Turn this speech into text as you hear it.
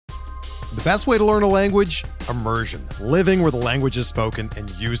The best way to learn a language? Immersion. Living where the language is spoken and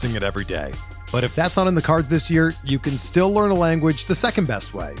using it every day. But if that's not in the cards this year, you can still learn a language the second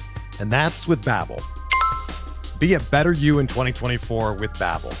best way, and that's with Babbel. Be a better you in 2024 with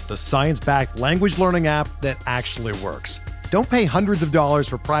Babbel, the science-backed language learning app that actually works. Don't pay hundreds of dollars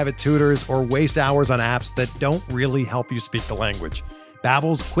for private tutors or waste hours on apps that don't really help you speak the language.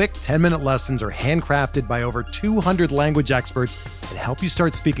 Babbel's quick 10-minute lessons are handcrafted by over 200 language experts and help you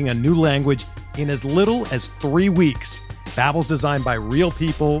start speaking a new language in as little as 3 weeks. Babbel's designed by real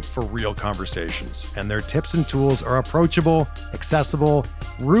people for real conversations, and their tips and tools are approachable, accessible,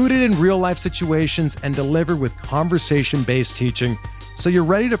 rooted in real-life situations, and delivered with conversation-based teaching, so you're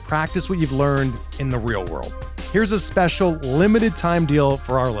ready to practice what you've learned in the real world. Here's a special limited-time deal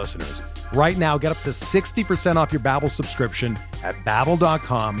for our listeners. Right now, get up to 60% off your Babbel subscription at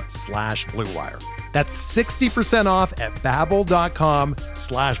babbel.com/Blue Wire. That's 60% off at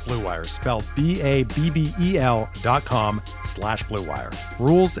babbel.com/Blue Wire, spelled BABBEL.com/Blue Wire.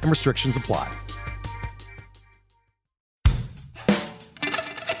 Rules and restrictions apply.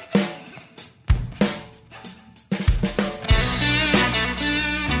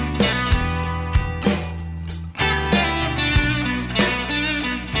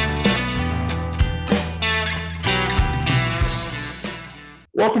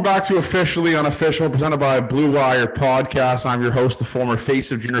 Welcome back to Officially Unofficial, presented by Blue Wire Podcast. I'm your host, the former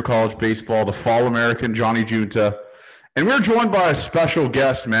face of junior college baseball, the Fall American, Johnny Junta. And we're joined by a special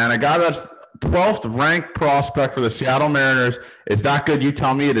guest, man, a guy that's 12th ranked prospect for the Seattle Mariners. Is that good? You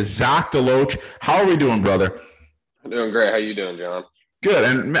tell me. It is Zach DeLoach. How are we doing, brother? I'm doing great. How you doing, John? Good.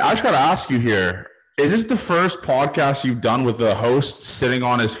 And I just got to ask you here, is this the first podcast you've done with the host sitting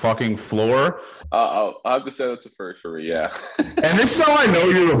on his fucking floor? I'll have to say that's a first for me, yeah. And this is how I know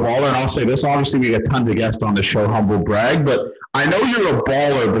you're a baller, and I'll say this. Obviously, we get tons of guests on the show, humble brag, but I know you're a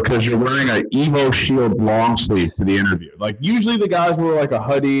baller because you're wearing an Evo Shield long sleeve to the interview. Like, usually the guys wear like a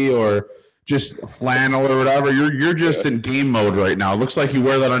hoodie or just a flannel or whatever. You're just in game mode right now. It looks like you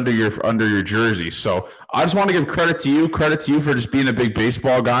wear that under your jersey. So I just want to give credit to you for just being a big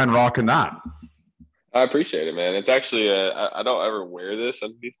baseball guy and rocking that. I appreciate it, man. It's actually I don't ever wear this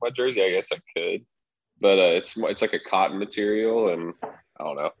underneath my jersey. I guess I could, but it's like a cotton material, and I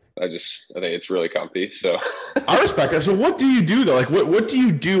don't know. I think it's really comfy. So I respect that. So what do you do though? Like what do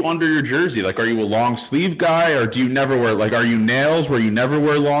you do under your jersey? Like, are you a long sleeve guy, or do you never wear, like, are you nails where you never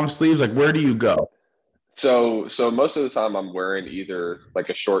wear long sleeves? Like, where do you go? So most of the time I'm wearing either like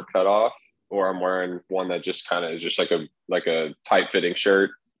a short cutoff, or I'm wearing one that just kind of is just like a tight fitting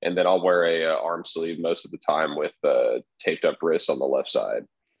shirt. And then I'll wear a arm sleeve most of the time with taped up wrists on the left side.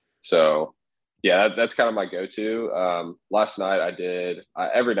 So, yeah, that's kind of my go-to. Last night I did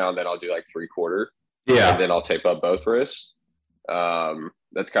every now and then I'll do like 3/4. Yeah. And then I'll tape up both wrists.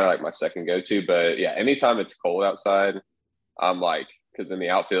 That's kind of like my second go-to. But, yeah, anytime it's cold outside, I'm like, because in the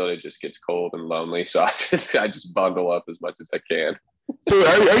outfield it just gets cold and lonely. So I just bundle up as much as I can. So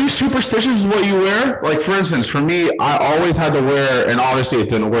are you superstitious with what you wear? Like, for instance, for me, I always had to wear, and obviously it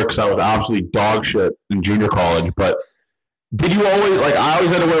didn't work because I was absolutely dog shit in junior college, but did you always, like, I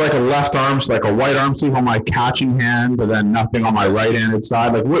always had to wear like a left arm, so like a white arm sleeve on my catching hand, but then nothing on my right-handed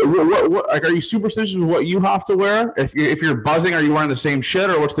side. Like, what like, are you superstitious with what you have to wear? If you're buzzing, are you wearing the same shit,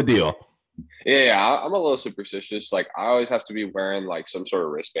 or what's the deal? Yeah, I'm a little superstitious. Like, I always have to be wearing like some sort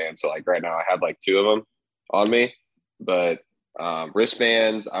of wristband. So like right now I have like 2 of them on me, but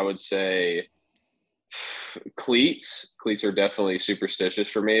wristbands, I would say cleats are definitely superstitious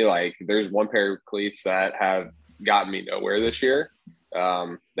for me. Like, there's one pair of cleats that have gotten me nowhere this year.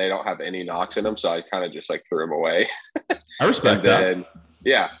 They don't have any knocks in them, so I kind of just like threw them away. I respect that.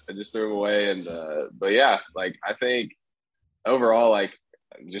 Yeah, I just threw them away. And but yeah, like, I think overall, like,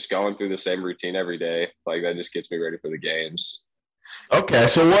 just going through the same routine every day, like, that just gets me ready for the games. Okay,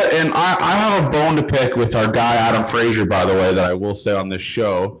 so what? And I have a bone to pick with our guy Adam Frazier, by the way, that I will say on this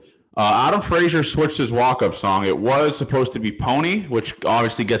show. Adam Frazier switched his walk-up song. It was supposed to be Pony, which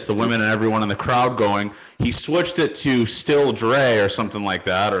obviously gets the women and everyone in the crowd going. He switched it to Still Dre or something like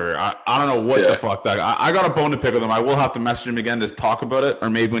that, or I don't know what the fuck that. I got a bone to pick with him. I will have to message him again to talk about it,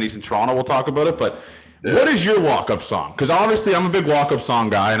 or maybe when he's in Toronto we'll talk about it. But what is your walk-up song? Because obviously I'm a big walk-up song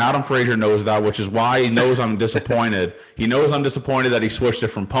guy, and Adam Frazier knows that, which is why he knows I'm disappointed. He knows I'm disappointed that he switched it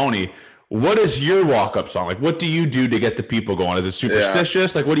from Pony. What is your walk-up song? Like, what do you do to get the people going? Is it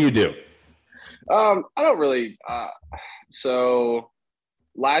superstitious? Like, what do you do? I don't really. So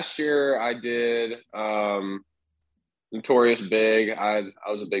last year I did Notorious Big. I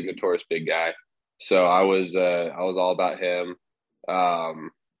was a big Notorious Big guy, so I was all about him.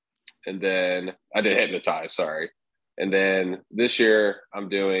 And then I did Hypnotize, sorry. And then this year I'm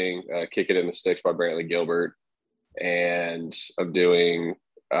doing Kick It in the Sticks by Brantley Gilbert. And I'm doing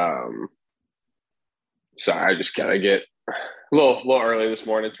sorry, I just gotta get a little early this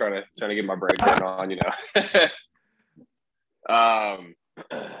morning trying to get my brain getting on,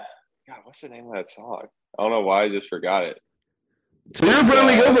 God, what's the name of that song? I don't know why I just forgot it. So you're a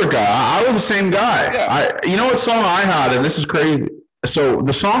Brantley Gilbert guy. I was the same guy. Yeah. You know what song I had, and this is crazy. So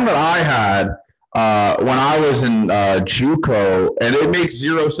the song that I had when I was in JUCO, and it makes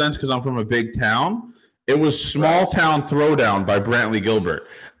zero sense because I'm from a big town. It was "Small Town Throwdown" by Brantley Gilbert.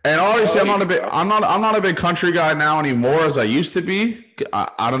 And obviously, I'm not a big country guy now anymore as I used to be.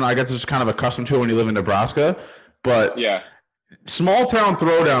 I don't know. I guess it's just kind of accustomed to it when you live in Nebraska. But yeah. Small Town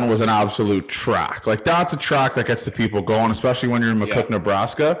Throwdown was an absolute track. Like, that's a track that gets the people going, especially when you're in McCook,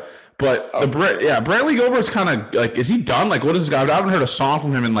 Nebraska. But Brantley Gilbert's kind of like, is he done? Like, what is this guy? I haven't heard a song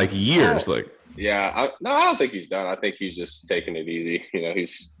from him in like years. I don't think he's done. I think he's just taking it easy.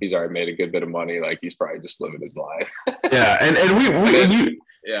 He's already made a good bit of money. Like, he's probably just living his life. Yeah, and we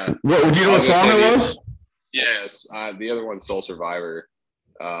yeah. What do you know what song it was? Yes, the other one's Soul Survivor.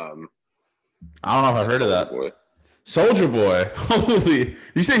 I don't know if I've heard of that. Boy. Soldier Boy. Holy,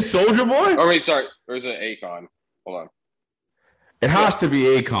 you say Soldier Boy? Oh wait, sorry. Or is it Akon? Hold on. It has to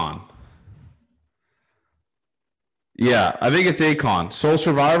be Akon. Yeah, I think it's Akon. Soul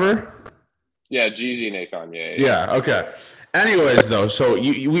Survivor? Yeah, Jeezy and Akon. Yeah, okay. Anyways, though, so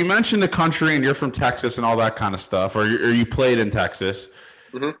we mentioned the country and you're from Texas and all that kind of stuff, or you played in Texas.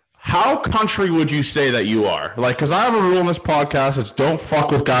 Mm-hmm. How country would you say that you are? Like, because I have a rule in this podcast: it's don't fuck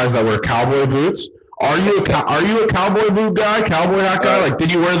with guys that wear cowboy boots. Are you a cowboy boot guy, cowboy hat guy? Like,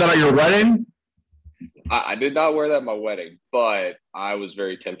 did you wear that at your wedding? I did not wear that at my wedding, but I was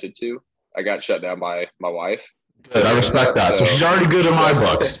very tempted to. I got shut down by my wife. Good, I respect that. So she's already good in my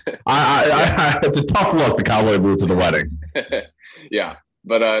books. It's a tough look, the cowboy boots at the wedding. Yeah,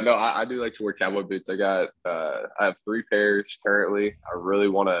 but no, I do like to wear cowboy boots. I have 3 pairs currently. I really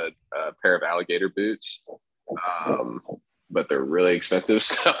want a pair of alligator boots. But they're really expensive,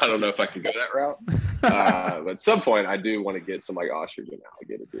 so I don't know if I can go that route. But at some point, I do want to get some like ostrich and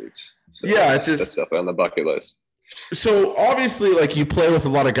alligator boots. So that's definitely on the bucket list. So obviously, like, you play with a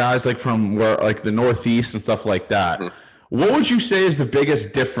lot of guys like from where, like, the Northeast and stuff like that. Mm-hmm. What would you say is the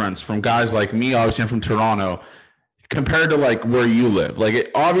biggest difference from guys like me? Obviously, I'm from Toronto, compared to like where you live.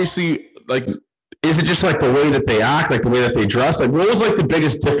 Like, obviously, like, is it just like the way that they act, like the way that they dress? Like, what was like the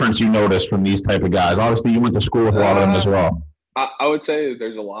biggest difference you noticed from these type of guys? Obviously, you went to school with a lot of them as well. I would say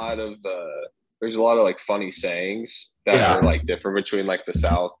there's a lot of like funny sayings that are like different between like the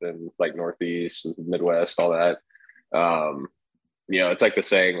South and like Northeast, and Midwest, all that. It's like the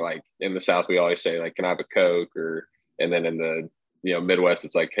saying, like in the South we always say like, "Can I have a Coke?" and then in the Midwest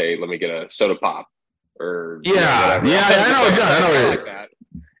it's like, "Hey, let me get a soda pop." Or I know like that.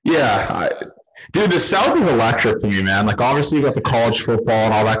 Yeah. Dude, the South is electric to me, man. Like, obviously, you got the college football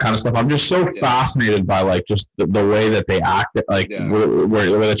and all that kind of stuff. I'm just so fascinated by, like, just the way that they act, like,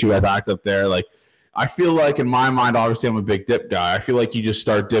 where that you guys act up there. Like, I feel like, in my mind, obviously, I'm a big dip guy. I feel like you just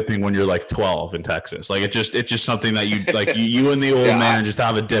start dipping when you're, like, 12 in Texas. Like, it's just something that you, like, you and the old man just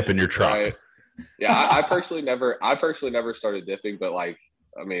have a dip in your truck. Right. Yeah, I personally never started dipping, but, like,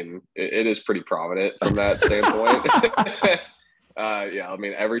 I mean, it is pretty prominent from that standpoint. I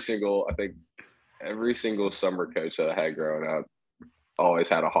mean, every single summer coach that I had growing up always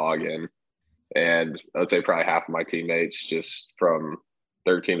had a hog in. And I would say probably half of my teammates just from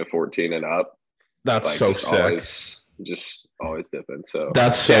 13 to 14 and up. That's like, so sick. Always dipping. So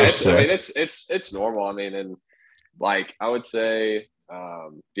that's so sick. I mean, it's normal. I mean, and like, I would say,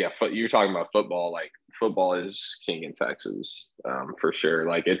 you're talking about football. Like, football is king in Texas, for sure.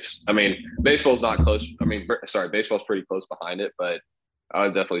 Like, baseball's not close. Baseball's pretty close behind it, but I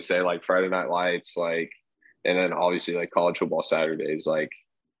would definitely say like Friday Night Lights, like, and then obviously like college football Saturdays. Like,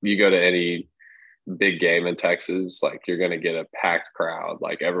 you go to any big game in Texas, like, you're going to get a packed crowd.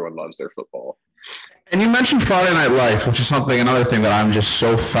 Like, everyone loves their football. And you mentioned Friday Night Lights, which is another thing that I'm just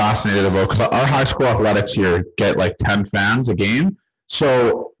so fascinated about, because our high school athletics here get like 10 fans a game.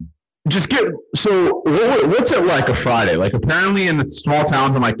 So what's it like a Friday? Like, apparently in the small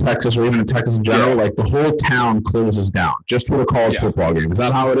towns in like Texas, or even in Texas in general, like the whole town closes down just for a college football game. Is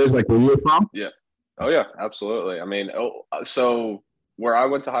that how it is? Like, where you're from? Yeah. Oh yeah, absolutely. I mean, so where I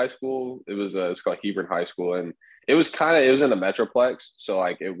went to high school, it's called Hebron High School, and it was in the Metroplex. So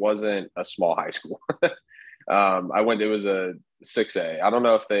like, it wasn't a small high school. It was a 6A. I don't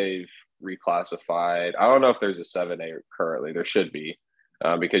know if they've reclassified. I don't know if there's a 7A currently. There should be.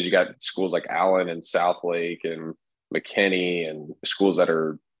 Because you got schools like Allen and Southlake and McKinney, and schools that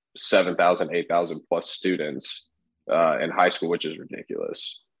are 7,000, 8,000 plus students. in high school, which is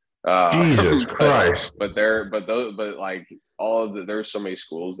ridiculous. Jesus Christ! But like there's so many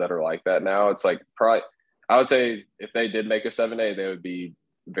schools that are like that now. It's like probably I would say if they did make a 7A, they would be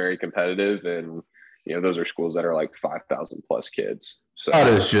very competitive, and those are schools that are like 5,000 plus kids. So that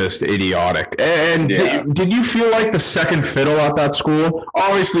is just idiotic. And did you feel like the second fiddle at that school?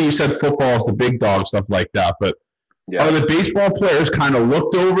 Obviously, you said football is the big dog, stuff like that, but. Yeah. Are the baseball players kind of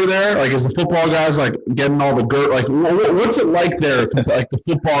looked over there? Like, is the football guys like getting all the girt? Like, what's it like there? Like the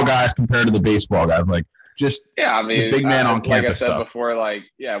football guys compared to the baseball guys? Like, just I mean, the big man on campus. Like I said stuff. Before, like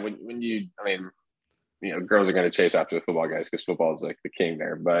when you, I mean, girls are going to chase after the football guys because football is like the king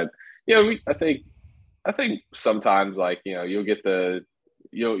there. But I think sometimes like you'll get like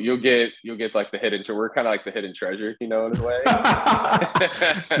the hidden. We're kind of like the hidden treasure, in a way.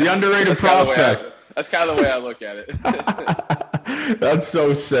 The underrated prospect. That's kind of the way I look at it. That's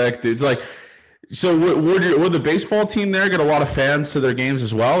so sick, dude. It's like, so would the baseball team there get a lot of fans to their games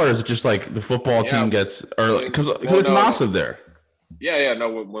as well, or is it just like the football team gets, or because it's massive there? Yeah,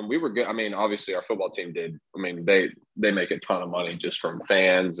 no. When we were good, I mean, obviously our football team did. I mean, they make a ton of money just from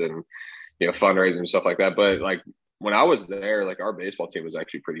fans and fundraising and stuff like that. But like when I was there, like our baseball team was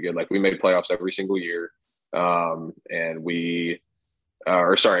actually pretty good. Like we made playoffs every single year, and we.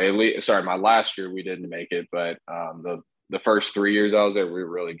 My last year we didn't make it, but the first 3 years I was there, we were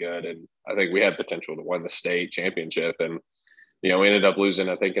really good, and I think we had potential to win the state championship. And we ended up losing,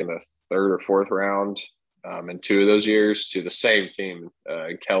 I think, in the third or fourth round in 2 of those years to the same team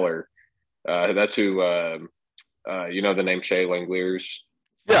in Keller. That's who the name Shea Langoliers.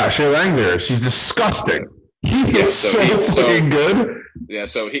 Yeah, Shea Langoliers. He's disgusting. He is so fucking good. Yeah,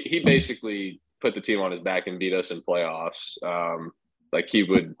 so he basically put the team on his back and beat us in playoffs. Like he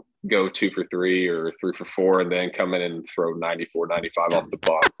would go 2 for 3 or 3 for 4 and then come in and throw 94, 95 off the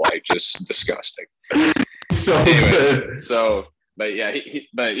bump. Like just disgusting. But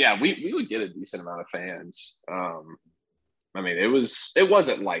we would get a decent amount of fans. I mean, it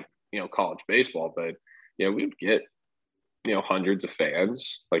wasn't like, college baseball, but we would get, hundreds of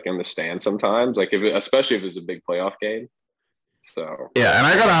fans like in the stand sometimes, like especially if it was a big playoff game. So yeah, and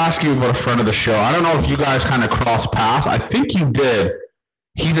I gotta ask you about a friend of the show. I don't know if you guys kind of crossed paths. I think you did.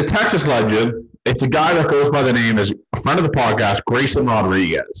 He's a Texas legend. It's a guy that goes by the name as a friend of the podcast, Grayson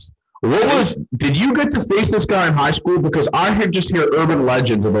Rodriguez. Did you get to face this guy in high school? Because I just hear urban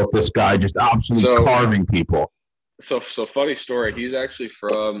legends about this guy just absolutely carving people. So funny story. He's actually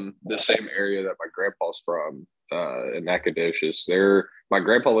from the same area that my grandpa's from in Nacogdoches. My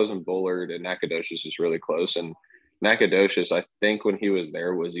grandpa lives in Bullard, and Nacogdoches is really close. And Nacogdoches, I think when he was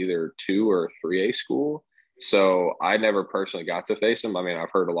there, was either 2 or 3A school. So I never personally got to face him. I mean, I've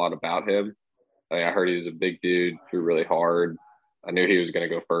heard a lot about him. I heard he was a big dude, threw really hard. I knew he was going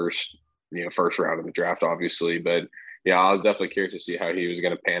to go first round of the draft, obviously. But yeah, I was definitely curious to see how he was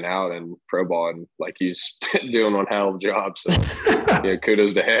going to pan out in pro ball, and like he's doing one hell of a job. So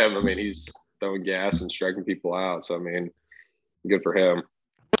kudos to him. I mean, he's throwing gas and striking people out. So I mean, good for him.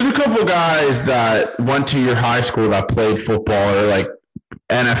 There's a couple guys that went to your high school that played football, or like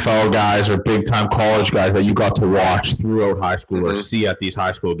NFL guys or big time college guys that you got to watch throughout high school or see at these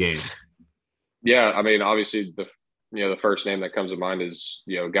high school games. Yeah, I mean, obviously the first name that comes to mind is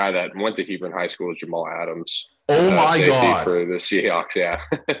a guy that went to Hebron High School, Jamal Adams. Oh my God! For the Seahawks, yeah.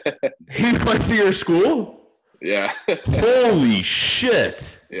 He went to your school? Yeah. Holy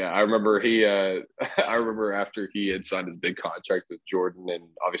shit! Yeah, I remember I remember after he had signed his big contract with Jordan, and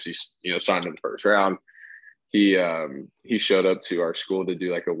obviously signed in the first round. He showed up to our school to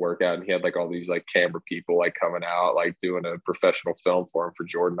do like a workout, and he had like all these like camera people like coming out, like doing a professional film for him for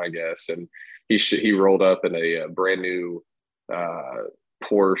Jordan, I guess. And he rolled up in a brand new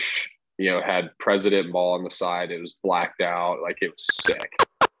Porsche, had President Ball on the side. It was blacked out. Like it was sick.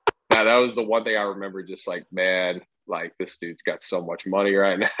 Now that was the one thing I remember, just like, man, like this dude's got so much money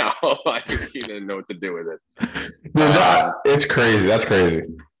right now. Like he didn't know what to do with it. It's crazy. That's crazy.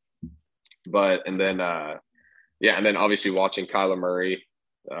 But, and then obviously watching Kyler Murray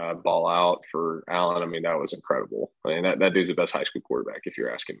ball out for Allen, I mean, that was incredible. I mean, that dude's the best high school quarterback, if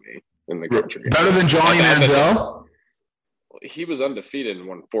you're asking me, in the country. Better than Johnny Manziel? He was undefeated and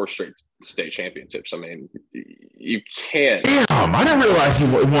won 4 straight state championships. I mean, you can't. Damn, I didn't realize he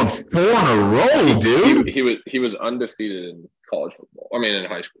won 4 in a row, dude. He was undefeated in college football. I mean, in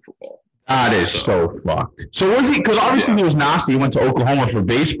high school football. That is so fucked. So was he? Because obviously he was nasty. He went to Oklahoma for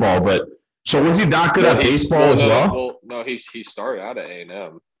baseball, but so was he not good at baseball as well? No, he started out at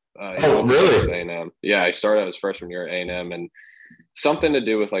A&M. Really? A&M. Yeah, he started out his freshman year at A&M, and something to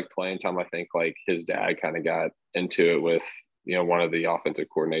do with like playing time. I think like his dad kind of got into it with one of the offensive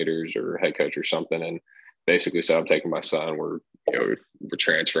coordinators or head coach or something, and basically said, I'm taking my son. We're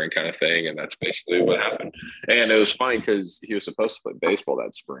transferring kind of thing. And that's basically what happened. And it was funny because he was supposed to play baseball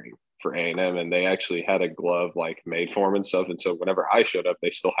that spring for A&M, and they actually had a glove like made for him and stuff. And so whenever I showed up,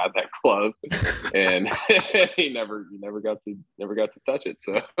 they still had that glove, and he never got to touch it.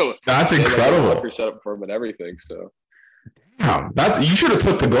 So that's incredible. Like set up for him and everything. So damn, you should have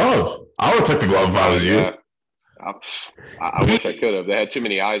took the glove. I would have took the glove if I was you. I wish I could have. They had too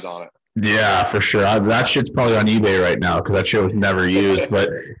many eyes on it. Yeah, for sure. That shit's probably on eBay right now because that shit was never used. But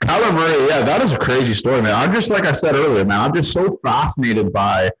Kyler Murray, yeah, that is a crazy story, man. I'm just, like I said earlier, man, I'm just so fascinated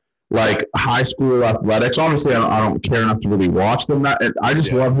by like high school athletics. Obviously, I don't care enough to really watch them. I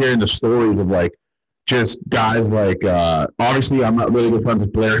just love hearing the stories of like just guys like obviously I'm not really good friends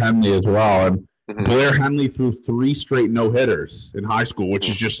with Blair Henley as well, and Blair Henley threw 3 straight no-hitters in high school, which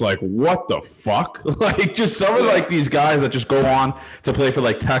is just like, what the fuck? Like, just some of like these guys that just go on to play for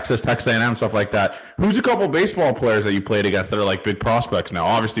like Texas A&M, stuff like that. Who's a couple baseball players that you played against that are like big prospects now?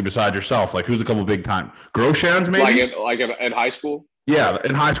 Obviously, besides yourself, like who's a couple big time Groshans maybe? Like in high school? Yeah,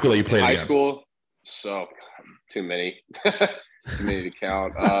 in high school that you played against. High school, so too many, too many to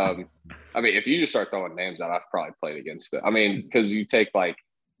count. I mean, if you just start throwing names out, I've probably played against it. I mean, because you take like.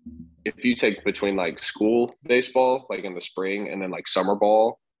 If you take between like school baseball, like in the spring, and then like summer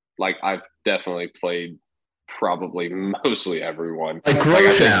ball, like I've definitely played probably mostly everyone. Like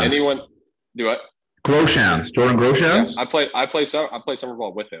Groshans. Anyone do what? Groshans, Jordan Groshans. Yeah, I play summer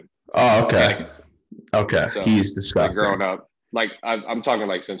ball with him. Oh, okay. Okay, so, like he's disgusting. growing up, like I'm talking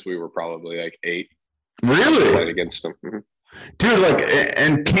like since we were probably like 8. Really? Played against him. Mm-hmm. Dude, like,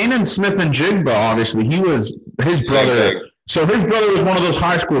 and Kanan Smith-Njigba, obviously, his brother. So his brother was one of those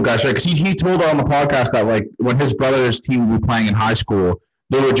high school guys, right? Because he told on the podcast that, like, when his brother's team would be playing in high school,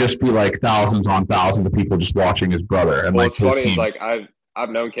 there would just be, like, thousands on thousands of people just watching his brother. And, well, like, what's funny is, like, I've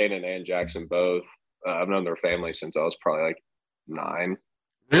known Kanan and Jackson both. I've known their family since I was probably, like, 9.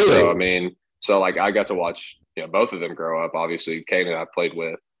 Really? So, I mean, like, I got to watch, both of them grow up. Obviously, Kanan I played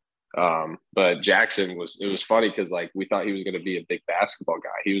with. But Jackson it was funny because, like, we thought he was going to be a big basketball guy.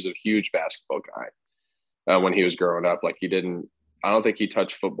 He was a huge basketball guy. When he was growing up, like I don't think he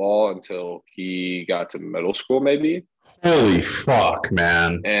touched football until he got to middle school, maybe. Holy fuck,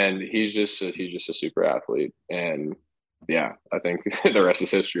 man! And he's just a super athlete, and yeah, I think the rest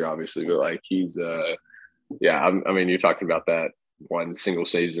is history, obviously. But like he's, I mean, you're talking about that one single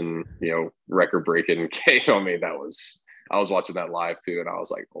season, record breaking game. I mean, I was watching that live too, and I was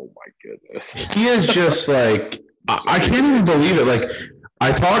like, oh my goodness. He is just like I can't even believe it, like.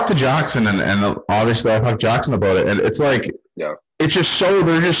 I talked to Jackson and obviously I talked to Jackson about it, and it's like, it's just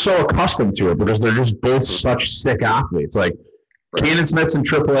they're just so accustomed to it because they're just both such sick athletes. Like Kanan Smith's in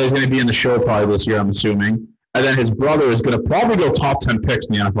AAA is going to be in the show probably this year, I'm assuming, and then his brother is going to probably go top 10 picks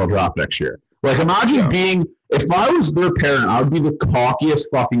in the NFL draft next year. Like imagine if I was their parent, I would be the cockiest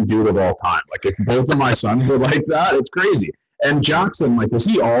fucking dude of all time. Like if both of my sons were like that, it's crazy. And Jackson, like, was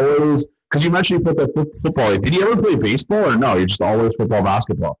he always? Because you mentioned you played football. Did he ever play baseball or no? You just always football,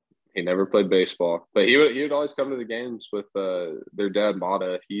 basketball? He never played baseball, but he would always come to the games with their dad,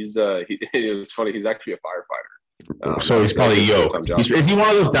 Mata. It's funny. He's actually a firefighter. So he's probably yoked. Is he one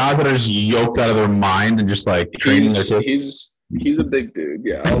of those guys that are just yoked out of their mind and just like training their kids? He's a big dude.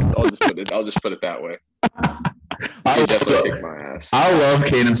 Yeah, I'll just put it that way. He definitely kicked my ass. I love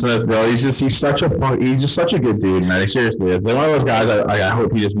Kanan Smith, bro. He's just such a good dude, man. He seriously is. They're one of those guys I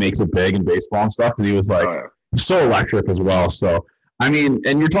hope he just makes it big in baseball and stuff because he was like so electric as well. So I mean,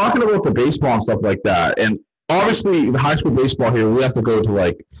 and you're talking about the baseball and stuff like that, and obviously the high school baseball here, we have to go to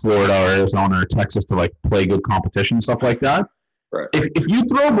like Florida or Arizona or Texas to like play good competition and stuff like that. Right. If you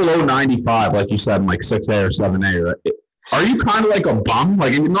throw below 95, like you said, in like 6A or 7A, right, are you kind of like a bum?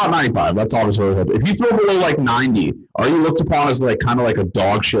 Like, not 95, that's obviously what it is. If you throw below like 90, are you looked upon as like kind of like a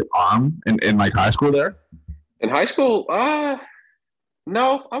dog shit arm in like high school there? In high school,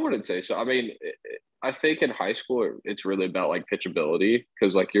 no, I wouldn't say so. I mean, I think in high school, it's really about like pitchability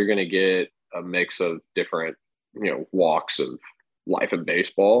because like you're going to get a mix of different, walks of life in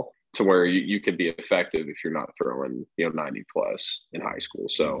baseball to where you could be effective if you're not throwing, 90 plus in high school.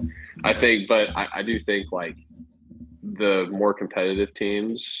 So I think, but I do think like the more competitive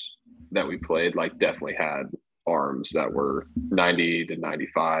teams that we played, like definitely had arms that were 90 to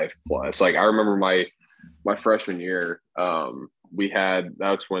 95 plus. Like I remember my freshman year,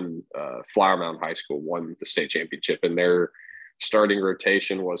 that's when Flower Mound High School won the state championship, and their starting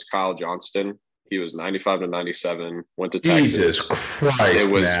rotation was Kyle Johnston. He was 95 to 97, went to Texas. Jesus Christ,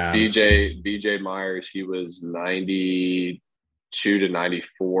 it was man. BJ Myers. He was 92 to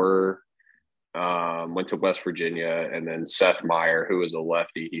 94. went to West Virginia, and then Seth Meyer, who was a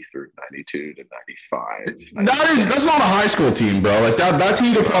lefty, he threw 92 to 95. That's not a high school team, bro. Like that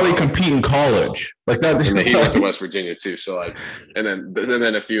team could probably compete in college. Like that. And then he went to West Virginia too. So like, and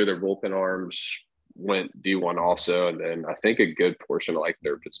then a few of their bullpen arms went D1 also, and then I think a good portion of like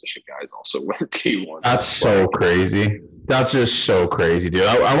their position guys also went D1. That's so crazy. That's just so crazy, dude.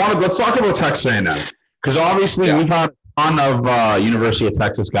 Let's talk about Texas A&M, because obviously we've had a ton of University of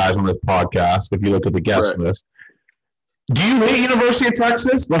Texas guys on this podcast. If you look at the guest list, do you hate University of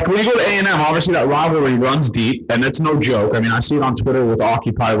Texas? Like when you go to A&M, obviously that rivalry runs deep, and it's no joke. I mean, I see it on Twitter with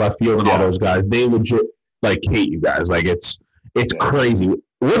Occupy Left Field and all those guys. They legit like hate you guys. Like it's crazy.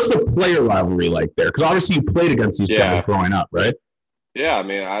 What's the player rivalry like there? Because obviously you played against these guys growing up, right? Yeah, I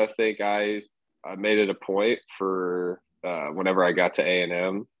mean, I think I made it a point for whenever I got to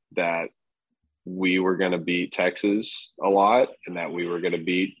A&M that we were going to beat Texas a lot and that we were going to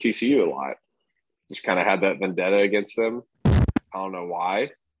beat TCU a lot. Just kind of had that vendetta against them. I don't know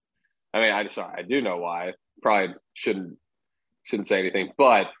why. I mean, I do know why. Probably shouldn't say anything,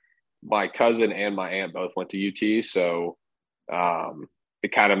 but my cousin and my aunt both went to UT, so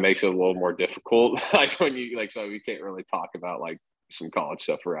it kind of makes it a little more difficult. Like when you so we can't really talk about like some college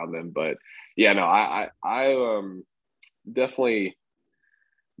stuff around them. But yeah, no, I definitely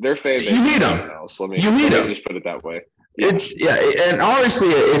their favorite. You need them. Let me just put it that way. And honestly,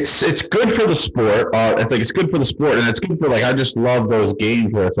 it's good for the sport. It's good for the sport, and it's good for I just love those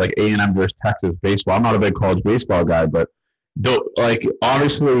games where it's like A&M versus Texas baseball. I'm not a big college baseball guy, but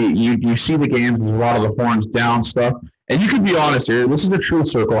obviously you see the games. There's a lot of the horns down stuff. And you can be honest here. This is a true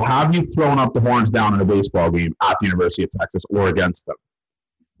circle. Have you thrown up the horns down in a baseball game at the University of Texas or against them?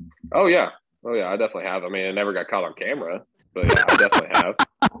 Oh, yeah. I definitely have. I mean, I never got caught on camera, but yeah, I definitely have.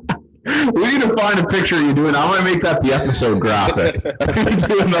 We need to find a picture of you doing. I'm gonna make that the episode graphic.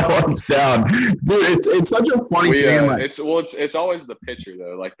 Doing the horns down, dude. It's such a funny thing. It's always the pitcher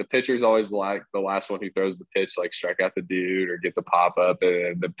though. Like the pitcher's always like the last one who throws the pitch, like strike out the dude or get the pop up,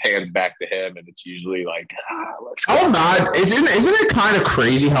 and the pans back to him, and it's usually like, let's go. How mad isn't it kind of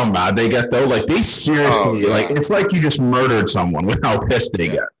crazy how mad they get though? Like they seriously it's like you just murdered someone with how pissed they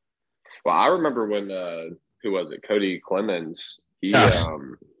get. Well, I remember when who was it? Cody Clemens.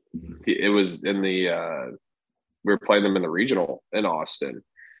 It was in the we were playing them in the regional in Austin,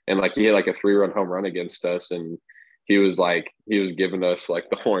 and like he had like a 3-run home run against us, and he was giving us like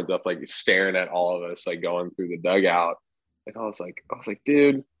the horns up, like staring at all of us, like going through the dugout. And I was like,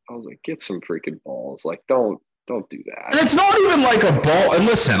 dude, get some freaking balls. Like, don't do that. And it's not even like a ball. And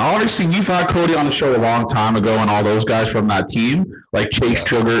listen, obviously you've had Cody on the show a long time ago and all those guys from that team, like Chase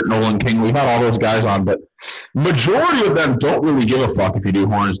Sugar, Nolan King. We've had all those guys on, but majority of them don't really give a fuck if you do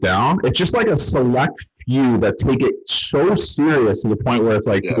horns down. It's just like a select few that take it so serious to the point where it's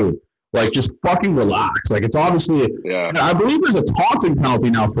like, dude, like just fucking relax. Like it's obviously, I believe there's a taunting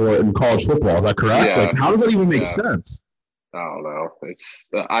penalty now for it in college football. Is that correct? Yeah. Like how does that even make sense? I don't know.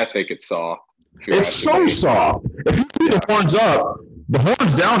 I think it's soft. It's so soft. If you keep the horns up, the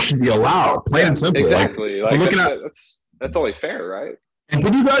horns down should be allowed. Plain and simple. Exactly. Like that's only fair, right? And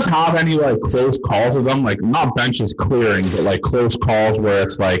did you guys have any like close calls with them? Like not benches clearing, but like close calls where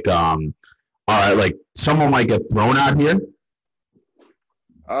it's like, all right, like someone might get thrown at here.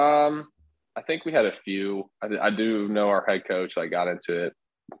 I think we had a few. I do know our head coach like got into it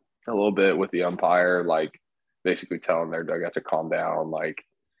a little bit with the umpire, like basically telling their dugout to calm down. Like,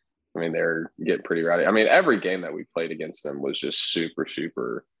 I mean, they're getting pretty rowdy. I mean, every game that we played against them was just super,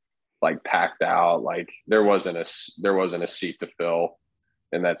 super like packed out. Like there wasn't a seat to fill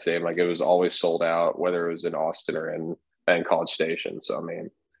in that stadium. Like it was always sold out, whether it was in Austin or in College Station. So I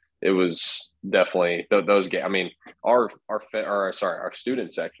mean, it was definitely those games. I mean, our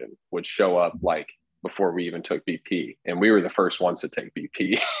student section would show up like before we even took BP, and we were the first ones to take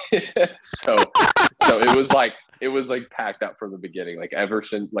BP. so it was like packed out from the beginning. Like ever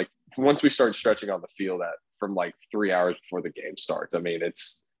since, like once we started stretching on the field from like 3 hours before the game starts. I mean,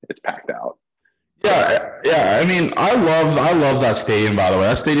 it's packed out. Yeah. I mean, I love that stadium. By the way,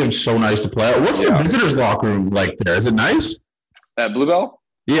 that stadium's so nice to play at. What's the visitors' locker room like there? Is it nice? At Bluebell?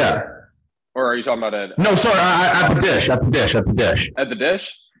 Yeah. Or are you talking about at? No, sorry, at the dish. At the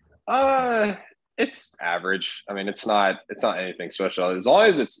dish. It's average. I mean, it's not anything special. As long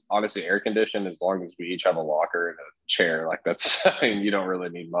as it's honestly air conditioned, as long as we each have a locker and a chair, like that's. I mean, you don't really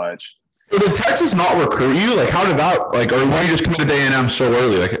need much. So did Texas not recruit you? Like, how did that? Like, or why you just come to A&M so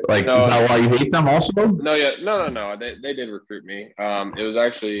early? Like, no, is that why you hate them also? No. They did recruit me. It was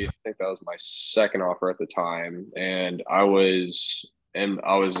actually, I think that was my second offer at the time, and I was in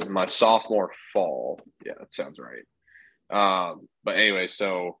my sophomore fall. Yeah, that sounds right. But anyway,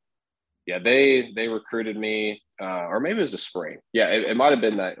 so. yeah, they recruited me, or maybe it was the spring. Yeah, it might have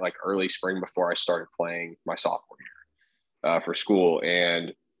been that like early spring before I started playing my sophomore year for school.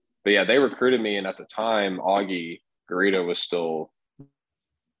 But yeah, they recruited me, and at the time, Augie Garrido was still.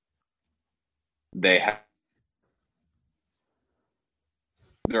 They had,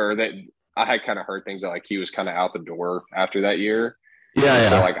 or they. I had kind of heard things that like he was kind of out the door after that year. Yeah.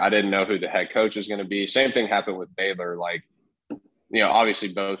 So like I didn't know who the head coach was going to be. Same thing happened with Baylor. Like,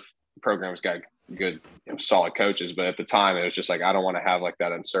 obviously both programs got good, solid coaches, but at the time it was just like I don't want to have like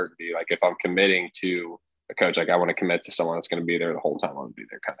that uncertainty. Like if I'm committing to a coach, like I want to commit to someone that's going to be there the whole time. I want to be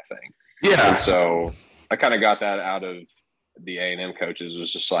there, kind of thing. Yeah. And so I kind of got that out of the A&M coaches.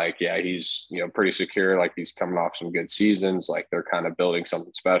 Was just like, yeah, he's pretty secure. Like he's coming off some good seasons. Like they're kind of building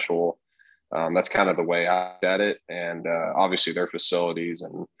something special. That's kind of the way I looked at it. And obviously their facilities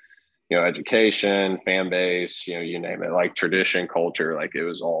and, education, fan base, you name it, like tradition, culture, like it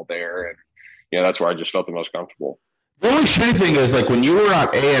was all there. And, that's where I just felt the most comfortable. The only shitty thing is, like, when you were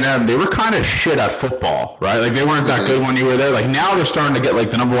at A&M, they were kind of shit at football, right? Like, they weren't that good when you were there. Like, now they're starting to get,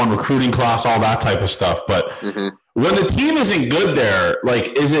 like, the number one recruiting class, all that type of stuff. But when the team isn't good there,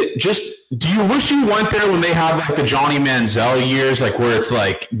 like, is it just – do you wish you went there when they had, like, the Johnny Manziel years, like, where it's,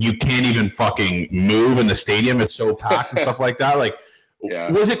 like, you can't even fucking move in the stadium? It's so packed and stuff like that. Like,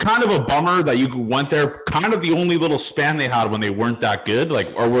 yeah. Was it kind of a bummer that you went there, kind of the only little span they had when they weren't that good?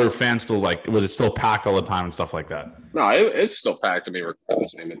 Like, or were fans still like, was it still packed all the time and stuff like that? No, it's still packed to me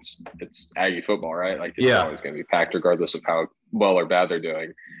regardless. I mean, it's Aggie football, right? Like it's always going to be packed regardless of how well or bad they're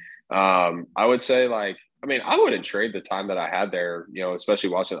doing. I would say I wouldn't trade the time that I had there,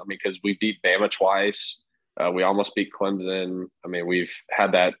 especially watching, because we beat Bama twice. We almost beat Clemson. I mean, we've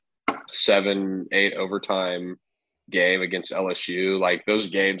had that 7-8 overtime game against LSU. Like those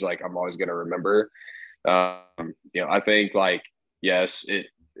games, like I'm always going to remember. I think yes,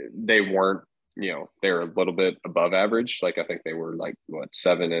 they weren't, they were a little bit above average. Like I think they were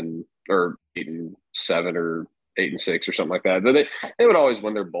 8-7 or 8-6 or something like that. But they would always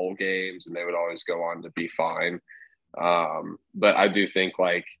win their bowl games and they would always go on to be fine. But I do think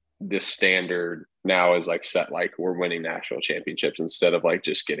this standard now is set we're winning national championships instead of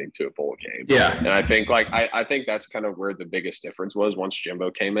just getting to a bowl game. Yeah. And I think I think that's kind of where the biggest difference was once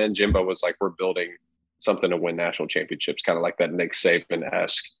Jimbo came in. Jimbo was we're building something to win national championships, kind of like that Nick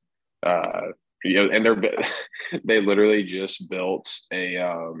Saban-esque. And they literally just built a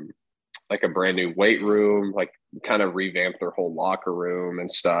brand new weight room, kind of revamped their whole locker room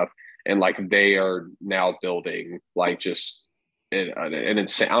and stuff. And they are now building just and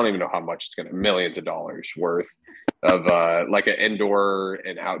insane. I don't even know how much it's going to, millions of dollars worth of an indoor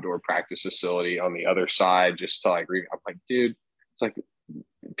and outdoor practice facility on the other side. Just to I'm dude, it's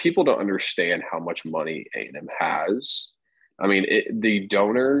people don't understand how much money A&M has. I mean, the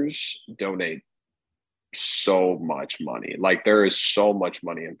donors donate so much money. There is so much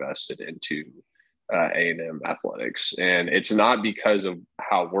money invested into A&M athletics, and it's not because of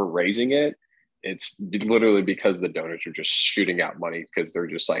how we're raising it. It's literally because the donors are just shooting out money because they're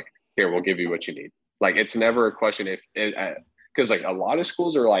just here, we'll give you what you need. It's never a question because a lot of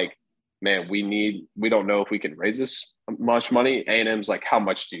schools are man, we don't know if we can raise this much money. A&M's how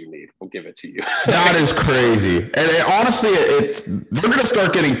much do you need? We'll give it to you. That is crazy. And honestly, they're going to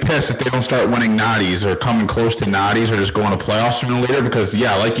start getting pissed if they don't start winning natties or coming close to natties or just going to playoffs sooner or later because,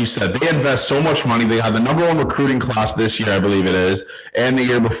 yeah, like you said, they invest so much money. They have the number one recruiting class this year, I believe it is, and the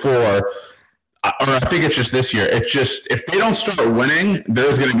year before. Or I think it's just this year. It's just if they don't start winning,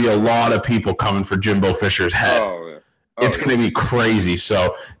 there's going to be a lot of people coming for Jimbo Fisher's head. It's going to be crazy.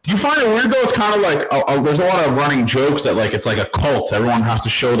 So do you find it weird, though? It's kind of there's a lot of running jokes that it's like a cult. Everyone has to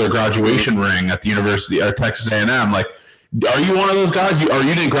show their graduation ring at the University or Texas A&M. Are you one of those guys? You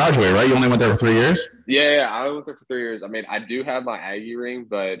didn't graduate, right? You only went there for 3 years? Yeah, I went there for 3 years. I mean, I do have my Aggie ring,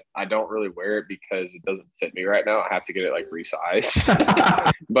 but I don't really wear it because it doesn't fit me right now. I have to get it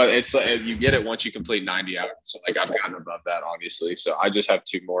resized. But it's you get it once you complete 90 hours. So I've gotten above that, obviously. So I just have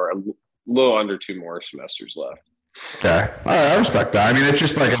a little under 2 more semesters left. Okay. All right, I respect that. I mean, it's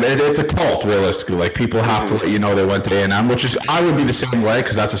just it's a cult, realistically. People have to let you know they went to A&M, which is, I would be the same way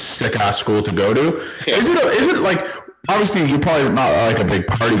because that's a sick-ass school to go to. Yeah. Is it obviously you're probably not a big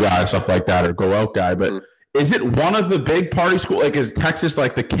party guy and stuff like that or go out guy, but is it one of the big party schools? Is Texas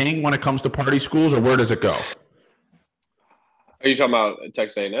the king when it comes to party schools, or where does it go? Are you talking about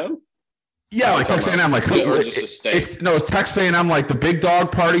Texas A&M? Yeah, Texas A&M, or just a state? Is Texas A&M the big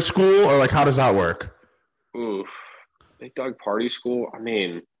dog party school, or how does that work? Ooh, big dog party school. I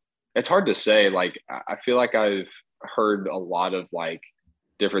mean, it's hard to say. I feel I've heard a lot of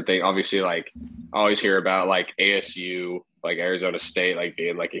different things. Obviously, I always hear about ASU like Arizona State, like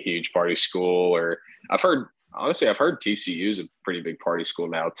being like a huge party school, or I've heard TCU is a pretty big party school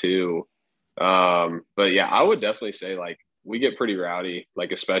now too. But yeah, I would definitely say like we get pretty rowdy,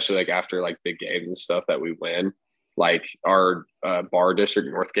 like especially like after like big games and stuff that we win. Like our bar district,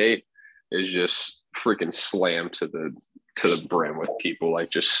 Northgate, is just freaking slammed to the brim with people like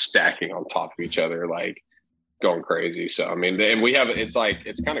just stacking on top of each other, like going crazy. So I mean, and we have it's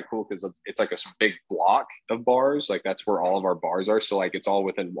kind of cool because it's like a big block of bars. Like that's where all of our bars are. So like it's all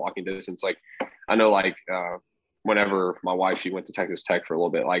within walking distance. Like I know like whenever my wife, she went to Texas Tech for a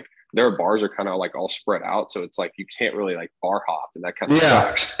little bit, like their bars are kind of like all spread out. So it's like you can't really like bar hop, and that kind of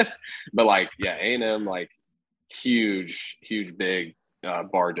sucks. But like A&M, like huge big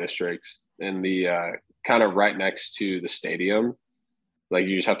bar districts, and the kind of right next to the stadium. Like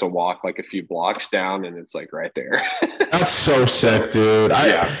you just have to walk like a few blocks down, and it's like right there. That's so sick, dude.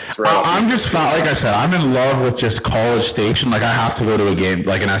 I'm just like I said, I'm in love with just College Station. Like I have to go to a game,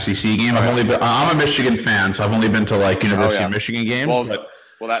 like an SEC game. I'm a Michigan fan, so I've only been to like University of Michigan games.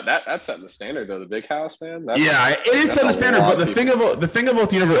 Well, that's setting the standard though. The big house, man. It is setting the standard. But the thing about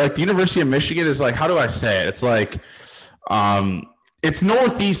the University of Michigan is like, how do I say it? It's like, it's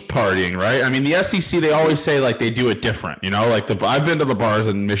Northeast partying, right? I mean, the SEC, they always say like they do it different, like I've been to the bars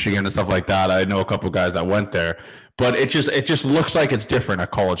in Michigan and stuff like that. I know a couple of guys that went there, but it just looks like it's different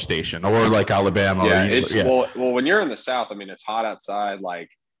at College Station or like Alabama. Well, when you're in the South, I mean, it's hot outside. Like,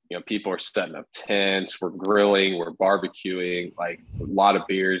 people are setting up tents, we're grilling, we're barbecuing, like a lot of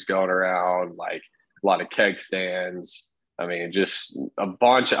beers going around, like a lot of keg stands. I mean, just a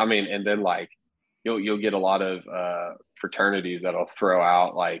bunch. I mean, and then like you'll get a lot of fraternities that'll throw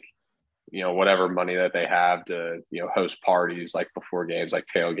out like whatever money that they have to host parties like before games, like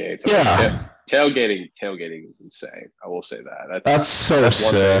tailgates. Tailgating is insane. I will say that. That's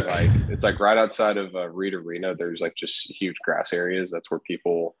sick. Like it's like right outside of Reed Arena. There's like just huge grass areas. That's where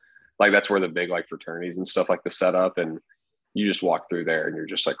people like. That's where the big like fraternities and stuff like to set up, and you just walk through there and you're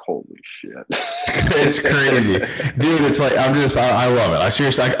just like, holy shit. It's crazy. Dude, it's like, I love it. I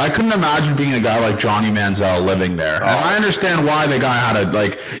seriously, I couldn't imagine being a guy like Johnny Manziel living there. And I understand why the guy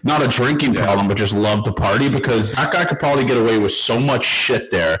had not a drinking problem, but just loved to party, because that guy could probably get away with so much shit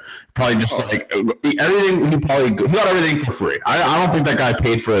there. Probably just like everything, he got everything for free. I don't think that guy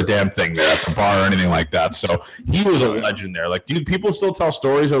paid for a damn thing there at the bar or anything like that. So he was a legend there. Like, dude, people still tell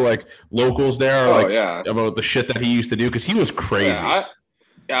stories of like locals there about the shit that he used to do, because he was crazy.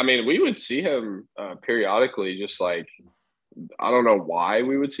 I mean, we would see him periodically, just like, I don't know why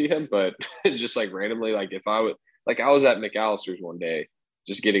we would see him, but just like randomly, like if I was at McAllister's one day,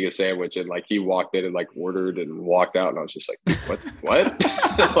 just getting a sandwich, and like he walked in and like ordered and walked out, and I was just like, what?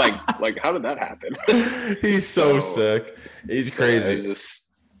 like how did that happen? He's so sick. He's crazy. He just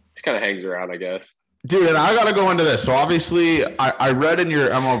kind of hangs around, I guess. Dude, and I got to go into this. So obviously I read in your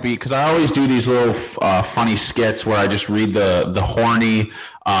MLB, because I always do these little funny skits where I just read the horny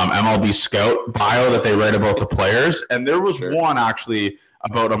MLB scout bio that they write about the players. And there was one actually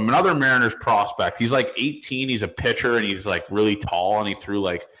about another Mariners prospect. He's like 18. He's a pitcher, and he's like really tall, and he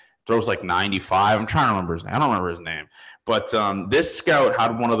throws like 95. I'm trying to remember his name. I don't remember his name. But this scout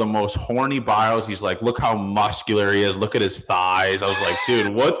had one of the most horny bios. He's like, look how muscular he is. Look at his thighs. I was like,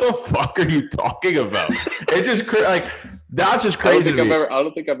 dude, what the fuck are you talking about? It just that's just crazy. I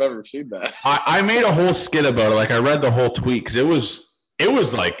don't think I've ever seen that. I made a whole skit about it. Like I read the whole tweet, because it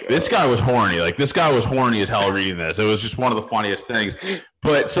was like, this guy was horny. Like this guy was horny as hell reading this. It was just one of the funniest things.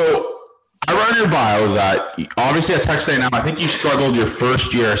 But so I read in your bio that obviously at Texas A&M, I think you struggled your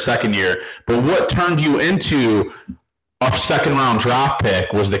first year or second year. But what turned you into a second-round draft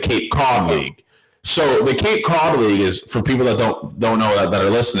pick was the Cape Cod League. So the Cape Cod League is, for people that don't know that are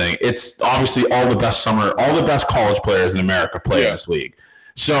listening, it's obviously all the best college players in America play in this league.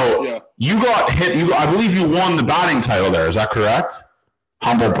 So you got hit. I believe you won the batting title there. Is that correct?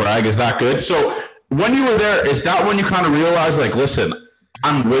 Humble brag. Is that good? So when you were there, is that when you kind of realized, like, listen,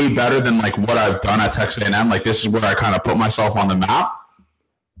 I'm way better than like what I've done at Texas A&M. Like this is where I kind of put myself on the map.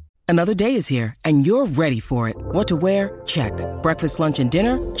 Another day is here, and you're ready for it. What to wear? Check. Breakfast, lunch, and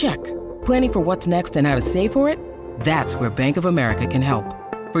dinner? Check. Planning for what's next and how to save for it? That's where Bank of America can help.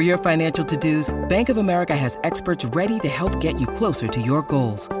 For your financial to-dos, Bank of America has experts ready to help get you closer to your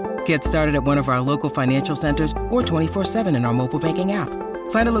goals. Get started at one of our local financial centers or 24/7 in our mobile banking app.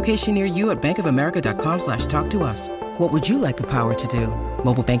 Find a location near you at bankofamerica.com/talktous. What would you like the power to do?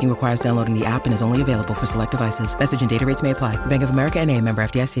 Mobile banking requires downloading the app and is only available for select devices. Message and data rates may apply. Bank of America N.A., member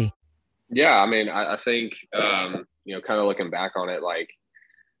FDIC. Yeah, I mean, I think, kind of looking back on it, like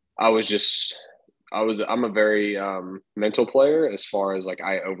I I'm a very mental player as far as like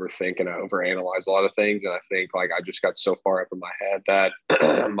I overthink and I overanalyze a lot of things. And I think like I just got so far up in my head that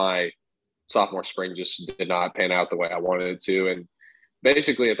my sophomore spring just did not pan out the way I wanted it to. And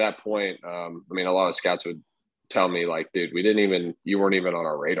basically at that point, I mean, a lot of scouts would tell me like, dude, you weren't even on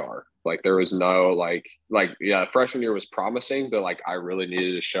our radar. Like there was no yeah, freshman year was promising, but like I really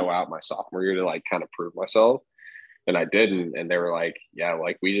needed to show out my sophomore year to like kind of prove myself. And I didn't. And they were like, yeah,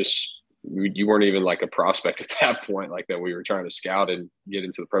 like you weren't even like a prospect at that point, like that we were trying to scout and get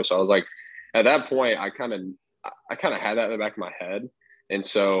into the pro. So I was like, at that point, I kind of had that in the back of my head. And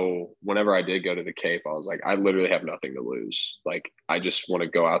so whenever I did go to the Cape, I was like, I literally have nothing to lose. Like, I just want to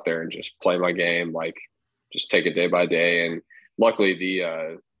go out there and just play my game, like just take it day by day. And luckily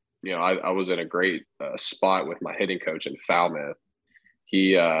I was in a great spot with my hitting coach in Falmouth.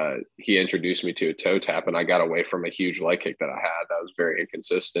 He introduced me to a toe tap, and I got away from a huge leg kick that I had that was very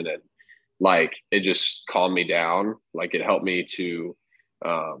inconsistent. And like, it just calmed me down. Like it helped me to,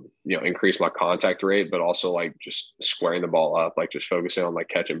 increase my contact rate, but also like just squaring the ball up, like just focusing on like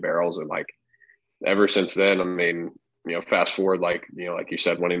catching barrels. And like, ever since then, I mean, fast forward, like, like you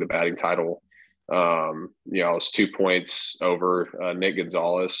said, winning the batting title, I was 2 points over Nick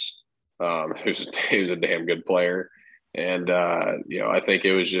Gonzalez, who's a damn good player. And, I think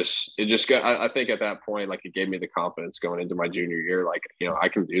I think at that point, like it gave me the confidence going into my junior year, like, I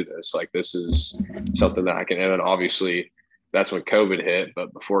can do this. Like, this is something that I can, and then obviously that's when COVID hit.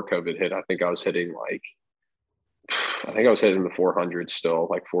 But before COVID hit, I think I was hitting the 400 still,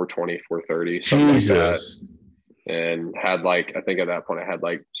 like 420, 430, something like that. And had like, I think at that point I had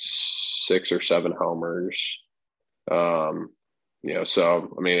like 6 or 7 homers. So,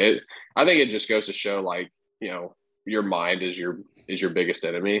 I mean, I think it just goes to show like, your mind is your biggest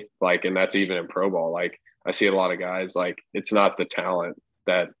enemy. Like, and that's even in pro ball. Like I see a lot of guys, like it's not the talent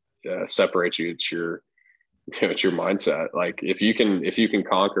that separates you. It's your mindset. Like if you can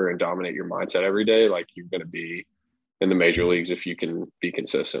conquer and dominate your mindset every day, like you're going to be in the major leagues if you can be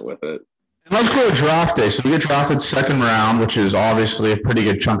consistent with it. Let's go to draft day. So we get drafted second round, which is obviously a pretty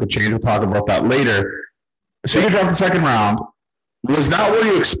good chunk of change. We'll talk about that later. So you get drafted second round. Was that where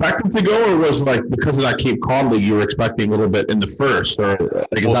you expected to go, or was like because of that Cape Cod League you were expecting a little bit in the first, or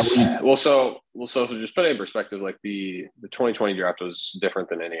like is that what you... So just put it in perspective, like the 2020 draft was different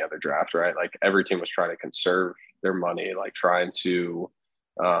than any other draft, right? Like every team was trying to conserve their money, like trying to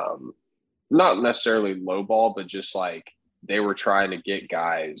not necessarily lowball, but just like they were trying to get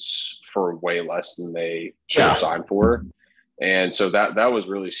guys for way less than they should have signed for. And so that was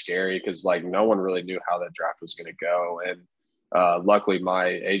really scary because like no one really knew how that draft was going to go. And luckily my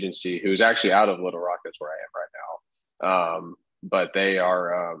agency, who's actually out of Little Rock, that's where I am right now. But they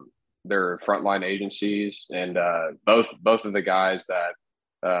are, they're frontline agencies, and both of the guys that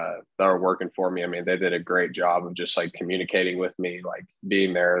are working for me, I mean, they did a great job of just like communicating with me, like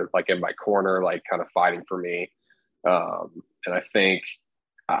being there, like in my corner, like kind of fighting for me. And I think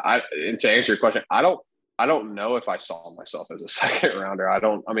and to answer your question, I don't know if I saw myself as a second rounder.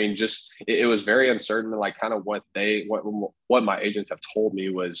 It was very uncertain. Like kind of what my agents have told me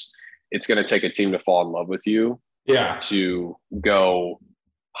was it's going to take a team to fall in love with you to go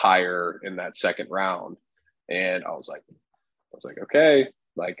higher in that second round. And I was like, okay.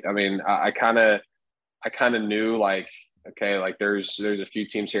 Like, I mean, I kind of knew like, okay, like there's a few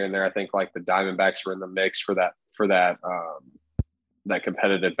teams here and there. I think like the Diamondbacks were in the mix for that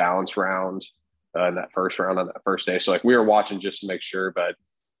competitive balance round. In that first round on that first day. So like we were watching just to make sure, but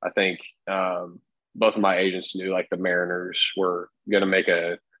I think both of my agents knew like the Mariners were going to make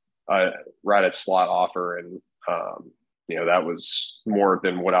a right at slot offer. And, that was more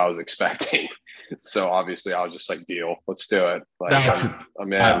than what I was expecting. So obviously I was just like, deal, let's do it. Like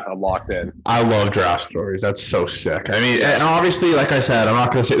I'm locked in. I love draft stories. That's so sick. I mean, and obviously, like I said, I'm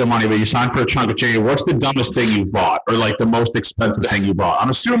not going to say the money, but you signed for a chunk of change. What's the dumbest thing you bought, or like the most expensive thing you bought? I'm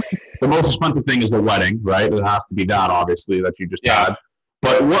assuming the most expensive thing is the wedding, right? It has to be that, obviously, that you just had.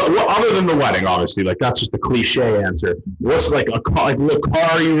 But what other than the wedding, obviously, like that's just a cliche answer. What's like a car? Like what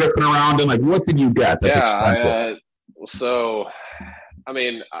car are you ripping around in? Like what did you get that's expensive?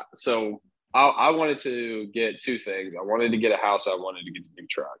 I wanted to get 2 things. I wanted to get a house. I wanted to get a new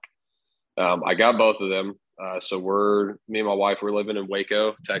truck. I got both of them. So me and my wife, we're living in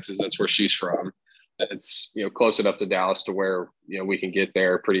Waco, Texas. That's where she's from. It's, close enough to Dallas to where, we can get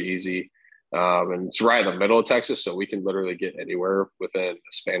there pretty easy. And it's right in the middle of Texas. So we can literally get anywhere within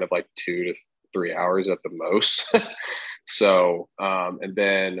a span of like 2 to 3 hours at the most. So, and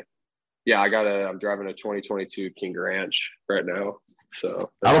then, I'm driving a 2022 King Ranch right now.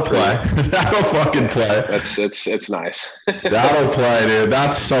 So that'll play. That'll fucking play. It's nice. That'll play, dude.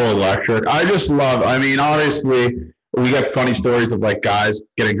 That's so electric. I just love. I mean, obviously, we get funny stories of like guys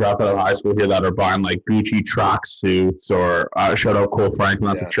getting dropped out of high school here that are buying like Gucci track suits, or shout out Cole Franklin.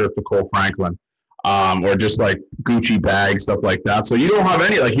 That's a chirp to Cole Franklin. Or just like Gucci bags, stuff like that. So you don't have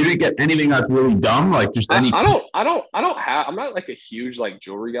any, like, you didn't get anything that's really dumb, like just any. I don't have. I'm not like a huge like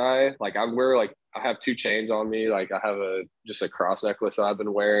jewelry guy. Like I wear like I have 2 chains on me. Like I have just a cross necklace I've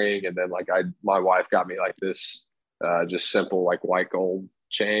been wearing, and then like my wife got me like this just simple like white gold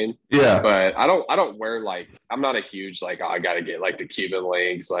chain. Yeah. But I don't wear like, I'm not a huge like, oh, I gotta get like the Cuban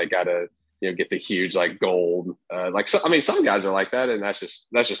links. Like gotta get the huge like gold. Like so, I mean, some guys are like that, and that's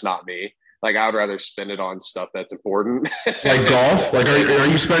just not me. Like I would rather spend it on stuff that's important. Like golf? Like are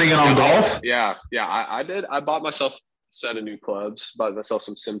you spending it on golf? Yeah. I did. I bought myself a set of new clubs. Bought myself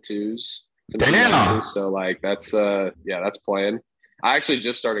some Sim 2s. Damn. So like that's that's playing. I actually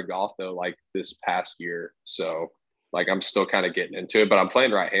just started golf though, like this past year. So like I'm still kind of getting into it, but I'm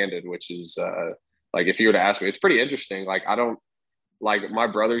playing right-handed, which is like if you were to ask me, it's pretty interesting. Like I don't like, my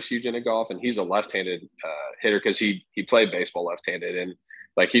brother's huge into golf, and he's a left-handed hitter because he played baseball left-handed, and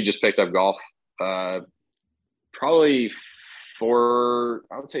like he just picked up golf probably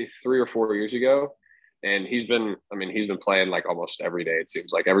I would say 3 or 4 years ago. And he's been playing like almost every day. It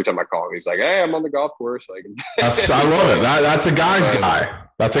seems like every time I call him, he's like, "Hey, I'm on the golf course." Like, I love it. That's a guy's guy.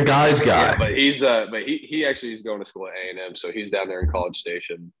 That's a guy's guy. Yeah, but he actually is going to school at A&M, so he's down there in College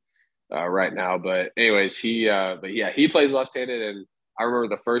Station right now. But anyways, he plays left-handed, and I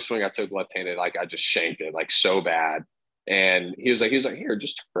remember the first swing I took left-handed, like I just shanked it like so bad. And he was like, "Here,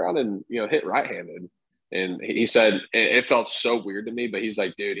 just turn around and hit right-handed." And he said it felt so weird to me, but he's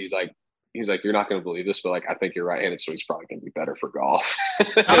like, "Dude," he's like, "You're not going to believe this, but like I think your right-handed swing's probably going to be better for golf."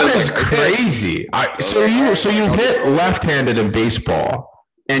 That is crazy. So you hit left-handed in baseball,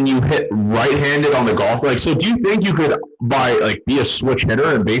 and you hit right-handed on the golf. Like, so do you think you could be a switch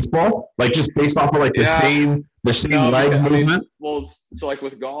hitter in baseball, like just based off of like the same leg movement? So like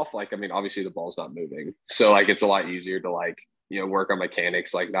with golf, like I mean, obviously the ball's not moving, so like it's a lot easier to like work on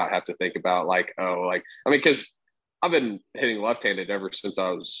mechanics, like not have to think about like because I've been hitting left-handed ever since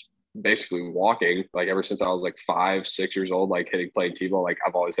I was basically walking, like ever since I was like 5, 6 years old, like playing t-ball. Like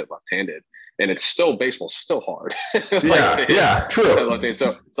I've always hit left-handed, and it's still, baseball's still hard. True. Left-handed.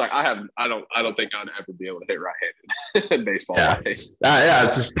 So it's like I don't think I'd ever be able to hit right-handed in baseball. It's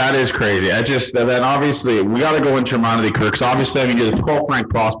just, that is crazy. Then obviously we got to go into your minor league career, because obviously, I mean, you're the 12th ranked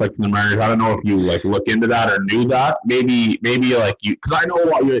prospect in the Mariners. I don't know if you like look into that or knew that. Maybe like you, because I know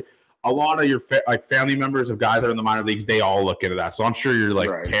a lot of your family members of guys that are in the minor leagues, they all look into that. So I'm sure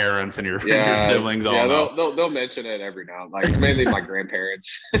your parents and your siblings all know. They'll mention it every now and then. Like it's mainly my grandparents.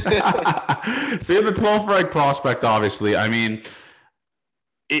 So you're the 12th ranked prospect, obviously. I mean,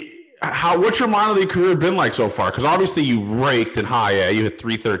 what's your minor league career been like so far? Because obviously you raked in high A, you hit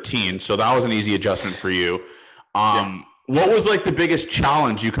 313, so that was an easy adjustment for you. What was like the biggest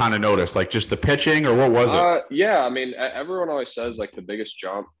challenge you kind of noticed? Like just the pitching, or what was it? Yeah, I mean, everyone always says like the biggest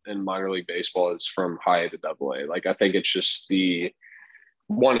jump in minor league baseball is from high A to double A. Like I think it's just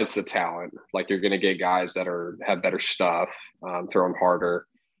it's the talent. Like you're going to get guys that have better stuff, throwing harder.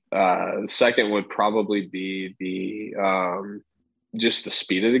 The second would probably be just the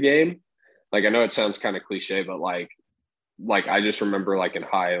speed of the game. Like I know it sounds kind of cliche, but like I just remember like in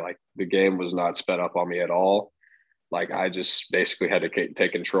high, like the game was not sped up on me at all. Like I just basically had to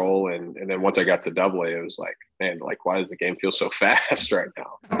take control, and then once I got to double A, it was like, man, like why does the game feel so fast right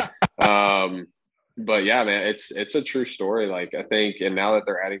now? But yeah, man, it's a true story. Like I think, and now that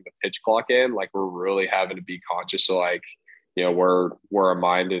they're adding the pitch clock in, like we're really having to be conscious of like where our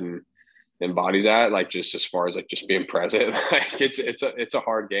mind and body's at, like just as far as like just being present. Like it's a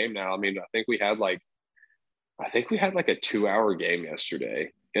hard game now. I mean, I think we had like a 2-hour game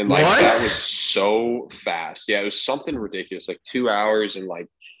yesterday. And like that was so fast. Yeah, it was something ridiculous, like 2 hours and like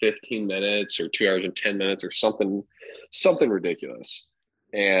 15 minutes or 2 hours and 10 minutes or something ridiculous.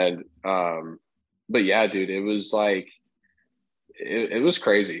 And but yeah, dude, it was like it was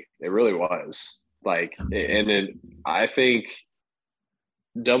crazy. It really was. Like, and then I think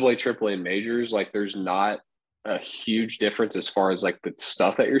AA, AAA majors, like there's not a huge difference as far as like the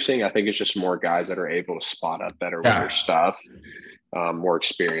stuff that you're seeing. I think it's just more guys that are able to spot up better with their stuff, more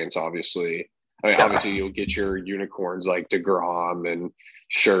experience, obviously. I mean, obviously you'll get your unicorns like DeGrom and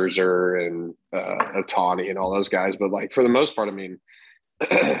Scherzer and Ohtani and all those guys, but like for the most part, I mean,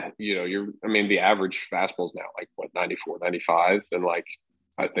 the average fastball is now like what, 94, 95, and like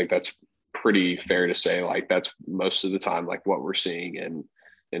I think that's pretty fair to say like that's most of the time like what we're seeing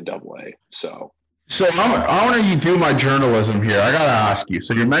in AA. So I want to do my journalism here. I got to ask you.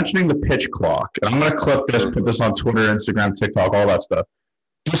 So you're mentioning the pitch clock. And I'm going to clip this, put this on Twitter, Instagram, TikTok, all that stuff.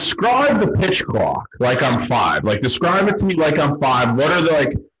 Describe the pitch clock like I'm 5. Like, describe it to me like I'm 5. What are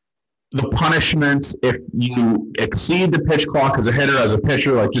the punishments if you exceed the pitch clock as a hitter, as a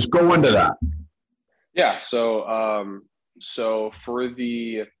pitcher? Like, just go into that. Yeah. So for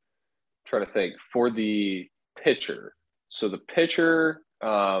the pitcher. So the pitcher,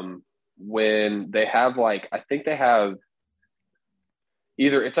 when they have I think they have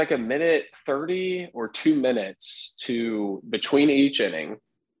either it's like a minute 30 or 2 minutes between each inning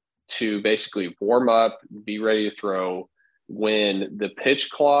to basically warm up, be ready to throw. When the pitch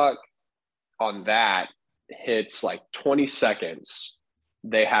clock on that hits 20 seconds,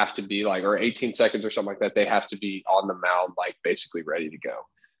 they have to be or 18 seconds or something like that. They have to be on the mound, basically ready to go.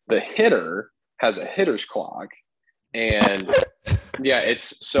 The hitter has a hitter's clock, and yeah, I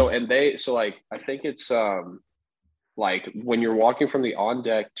think it's when you're walking from the on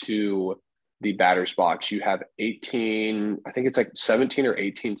deck to the batter's box, you have 18, I think it's 17 or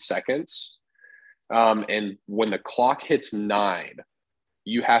 18 seconds. And when the clock hits 9,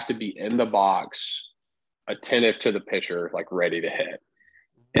 you have to be in the box, attentive to the pitcher, ready to hit.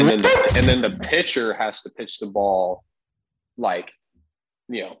 And then the pitcher has to pitch the ball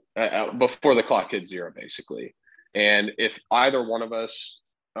before the clock hits 0, basically. And if either one of us,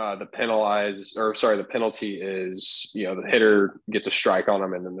 the penalty is, the hitter gets a strike on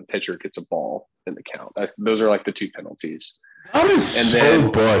him and then the pitcher gets a ball in the count. Those are the 2 penalties. That is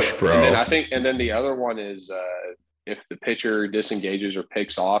Bush, bro. And then the other one is if the pitcher disengages or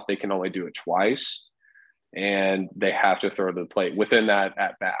picks off, they can only do it twice, and they have to throw to the plate within that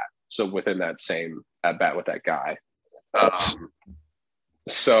at bat. So within that same at bat with that guy.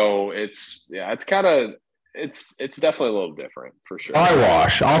 So it's definitely a little different for sure.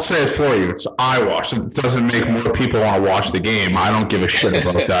 Eyewash. I'll say it for you. It's eyewash. It doesn't make more people want to watch the game. I don't give a shit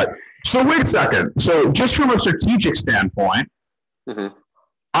about that. So wait a second. So just from a strategic standpoint,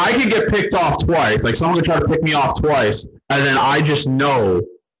 I could get picked off twice. Someone could try to pick me off twice, and then I just know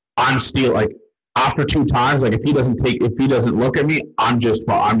I'm stealing. After 2 times, if he doesn't look at me, I'm just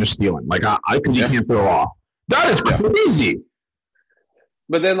stealing. Because you can't throw off. That is crazy.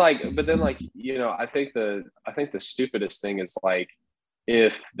 But then I think the stupidest thing is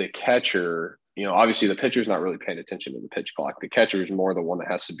if the catcher, obviously the pitcher's not really paying attention to the pitch clock. The catcher is more the one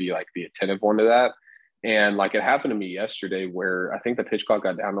that has to be the attentive one to that. And it happened to me yesterday where I think the pitch clock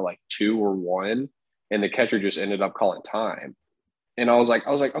got down to 2 or 1, and the catcher just ended up calling time. And I was like,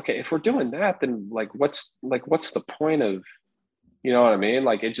 okay, if we're doing that, then what's the point of, you know what I mean?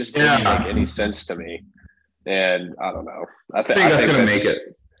 It just didn't make any sense to me. And I don't know. I think that's going to make it.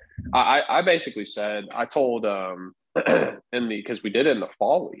 I basically said, I told because we did it in the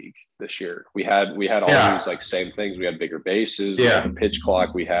fall league this year. We had all these same things. We had bigger bases. We had a pitch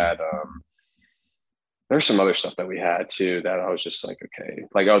clock. We had there's some other stuff that we had too that I was just okay,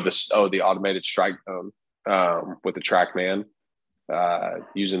 the automated strike zone with the TrackMan.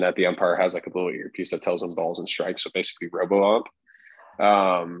 Using that, the umpire has a little earpiece that tells them balls and strikes. So basically robo-ump.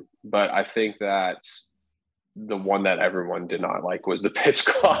 But I think that the one that everyone did not like was the pitch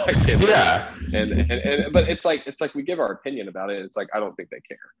clock. But it's we give our opinion about it. It's I don't think they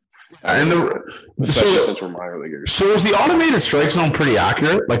care. Especially since we're minor leaguers. So is the automated strike zone pretty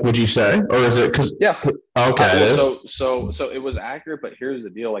accurate? Would you say, or is it? Okay. So it was accurate, but here's the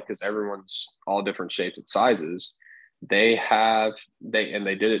deal. Because everyone's all different shapes and sizes. They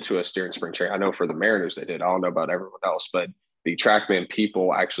did it to us during spring training. I know for the Mariners they did. I don't know about everyone else, but the TrackMan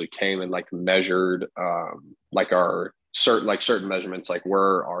people actually came and measured our certain measurements,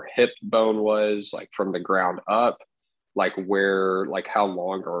 where our hip bone was, from the ground up, where how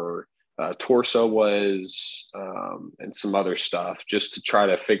long our torso was, and some other stuff, just to try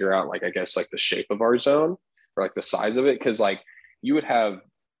to figure out I guess the shape of our zone or the size of it, because you would have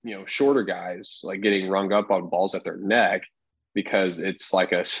shorter guys getting rung up on balls at their neck because it's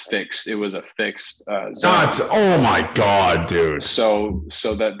it was a fixed zone. Oh my God, dude. So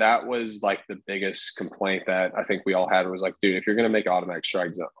that was the biggest complaint that I think we all had was dude, if you're going to make automatic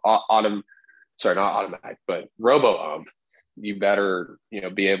strike zone, not automatic, but robo-ump, you better,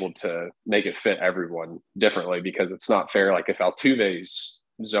 be able to make it fit everyone differently, because it's not fair. If Altuve's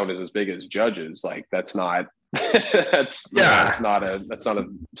zone is as big as Judge's, that's not, that's not a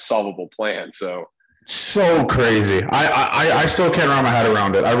solvable plan. So crazy. I still can't wrap my head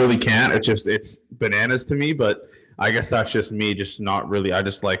around it. I really can't. It's bananas to me, but I guess that's just me, just not really. I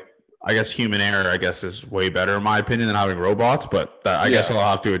guess human error, is way better in my opinion than having robots, but I guess I'll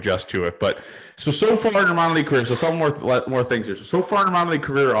have to adjust to it. But so far in your minor league career, so a couple more things here. So far in your minor league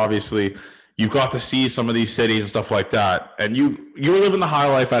career, obviously you got to see some of these cities and stuff like that. And you were living the high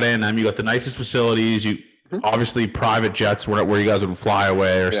life at A&M. You got the nicest facilities. You obviously private jets where you guys would fly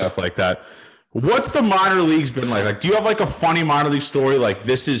away or stuff like that. What's the minor leagues been like? Like, do you have like a funny minor league story? Like,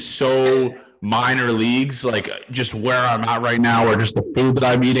 this is so minor leagues, like just where I'm at right now, or just the food that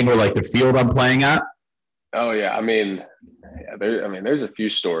I'm eating, or like the field I'm playing at? Oh yeah, I mean, there's a few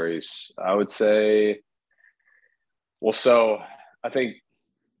stories. I would say. Well, so I think.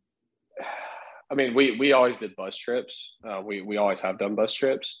 I mean, we always did bus trips. We always have done bus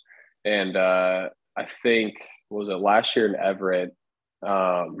trips, and I think was it last year in Everett.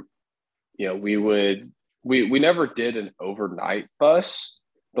 You know, we never did an overnight bus,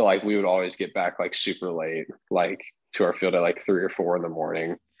 but like we would always get back like super late, like to our field at like 3 or 4 in the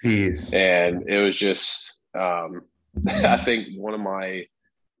morning. Jeez. And it was just, I think one of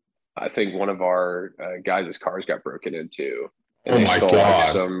our guys' cars got broken into. And oh my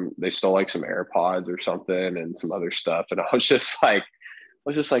God. They stole like some AirPods or something and some other stuff. And I was just like,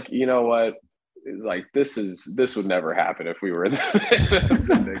 you know what? It's like this would never happen if we were in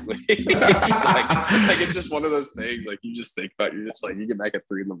the big league. It's just one of those things. Like you just think about, you're just like, you get back at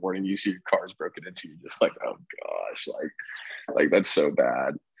 3 in the morning, you see your car's broken into, you're just like, oh gosh, like that's so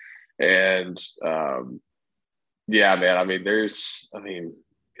bad. And yeah, man. I mean,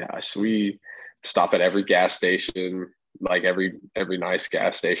 gosh, we stop at every gas station, like every nice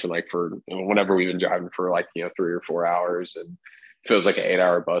gas station, like for whenever we've been driving for like 3 or 4 hours, and if it was like an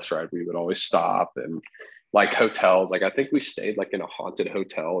 8-hour bus ride, we would always stop. And like hotels, like I think we stayed like in a haunted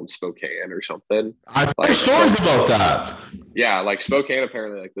hotel in Spokane or something. I've heard stories about that. Yeah, like Spokane,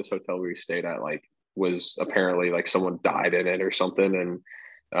 apparently like this hotel we stayed at like was apparently like someone died in it or something. And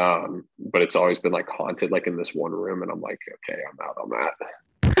but it's always been like haunted, like in this one room. And I'm like, okay, I'm out on that.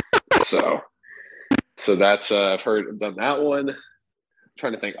 So that's I've done that one.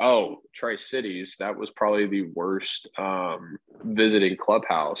 Trying to think. Oh, Tri-Cities. That was probably the worst visiting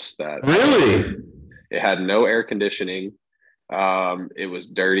clubhouse. That really, it had no air conditioning. It was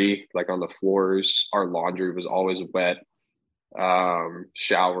dirty, like on the floors. Our laundry was always wet.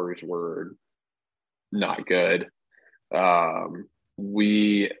 Showers were not good.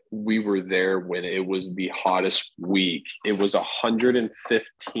 We were there when it was the hottest week. It was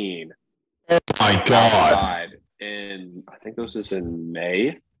 115. Oh my God. Outside. And I think this is in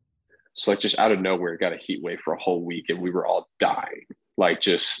May. So like just out of nowhere, it got a heat wave for a whole week and we were all dying, like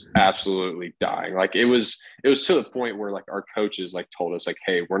just absolutely dying. Like it was to the point where like our coaches like told us like,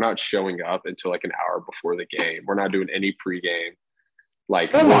 hey, we're not showing up until like an hour before the game. We're not doing any pregame.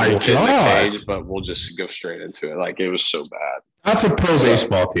 Like, oh my God. Cage, but we'll just go straight into it. Like it was so bad. That's a pro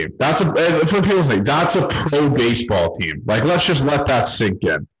baseball team. For people's sake, that's a pro baseball team. Like, let's just let that sink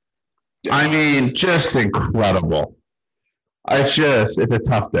in. Yeah. I mean, just incredible. It's a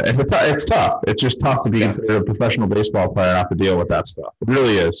tough day. It's tough. It's just tough to be considered a professional baseball player and have to deal with that stuff. It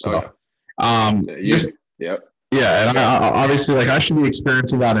really is. So, Yep. Yeah, and I obviously, like, I should be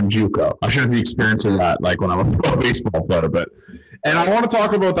experiencing that in JUCO. I shouldn't be experiencing that like when I'm a pro baseball player. And I want to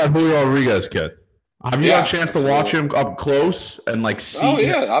talk about that Julio Rodriguez kid. Have you had a chance to watch him up close and like see? Oh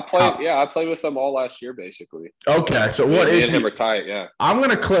yeah, I played with him all last year basically. Okay, so what is him are tight? Yeah, I'm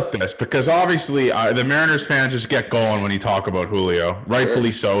gonna clip this because obviously the Mariners fans just get going when you talk about Julio.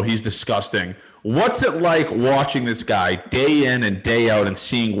 Rightfully so. He's disgusting. What's it like watching this guy day in and day out and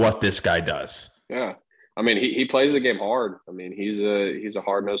seeing what this guy does? Yeah, I mean he plays the game hard. I mean he's a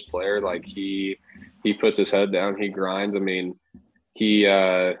hard nosed player. Like he puts his head down. He grinds. I mean he.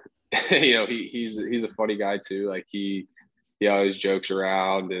 He's a funny guy too. Like he always jokes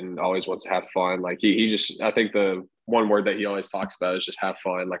around and always wants to have fun. Like he just, I think the one word that he always talks about is just have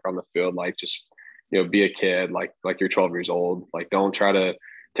fun, like on the field, like just, be a kid, like you're 12 years old. Like don't try to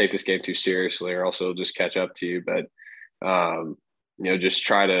take this game too seriously or else it'll just catch up to you. But, just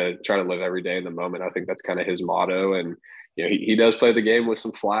try to live every day in the moment. I think that's kind of his motto. And, he does play the game with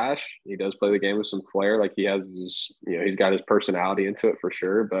some flash. He does play the game with some flair. Like he has his, he's got his personality into it for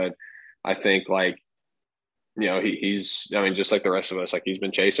sure. But I think like, he's, I mean, just like the rest of us, like he's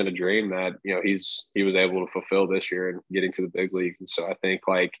been chasing a dream that, he was able to fulfill this year and getting to the big leagues. And so I think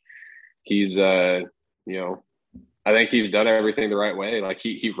like he's, I think he's done everything the right way. Like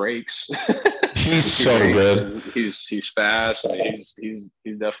he rakes. He's so good. He's fast. He's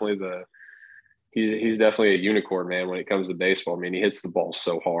definitely he's definitely a unicorn, man, when it comes to baseball. I mean, he hits the ball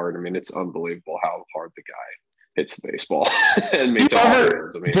so hard. I mean, it's unbelievable how hard the guy hits the baseball.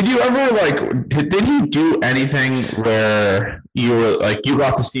 Did you ever do anything where you were like, you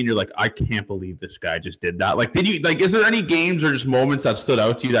got to see and you're like, I can't believe this guy just did that? Like, is there any games or just moments that stood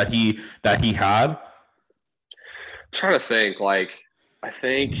out to you that he had? I'm trying to think, like, I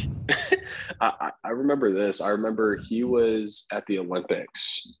think I remember this. I remember he was at the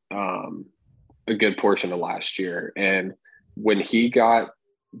Olympics a good portion of last year. And when he got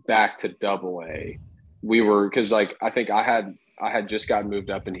back to AA, we were, because like I think I had just gotten moved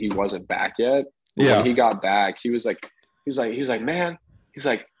up and he wasn't back yet. But when he got back, he was like, man, he's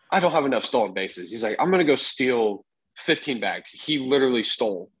like, I don't have enough stolen bases. He's like, I'm gonna go steal 15 bags. He literally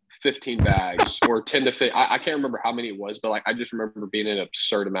stole 15 bags or 10 to 15. I can't remember how many it was, but like I just remember being an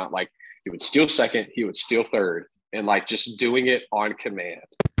absurd amount. Like he would steal second, he would steal third, and like just doing it on command.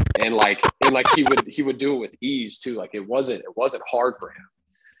 And he would do it with ease too. Like it wasn't hard for him.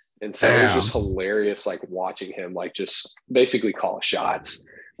 And so it was just hilarious, like watching him like just basically call shots.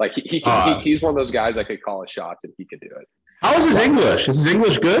 Like he's one of those guys that could call shots and he could do it. How is his English? Is his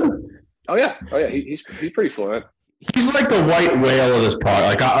English good? Oh yeah. He's pretty fluent. He's like the white whale of this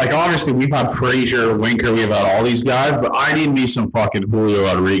product. Like obviously we've had Frazier, Winker, we've had all these guys, but I need me some fucking Julio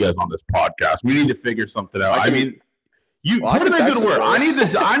Rodriguez on this podcast. We need to figure something out. I mean, you put in a good word. I need the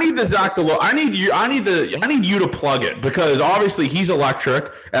Zach DeLo. I need you to plug it, because obviously he's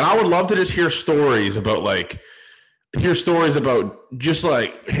electric, and I would love to just hear stories about just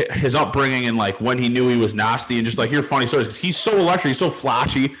like his upbringing and like when he knew he was nasty, and just like hear funny stories, because he's so electric, he's so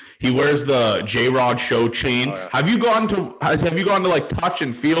flashy. He wears the J-Rod show chain. Oh, yeah. Have you gone to like touch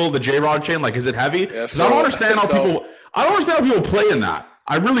and feel the J-Rod chain? Like, is it heavy? Yeah, I don't understand how people play in that.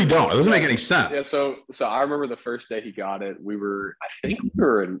 I really don't. It doesn't make any sense. Yeah. So I remember the first day he got it. I think we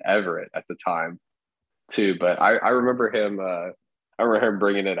were in Everett at the time too, but I remember him. I remember him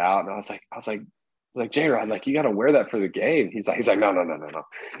bringing it out, and I was like, J-Rod, like you got to wear that for the game. He's like, no.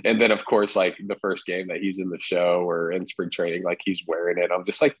 And then of course, like the first game that he's in the show or in spring training, like he's wearing it. I'm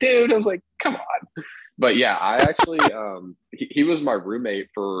just like, dude, I was like, come on. But yeah, I actually, he was my roommate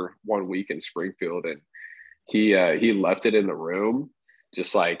for 1 week in Springfield, and he left it in the room,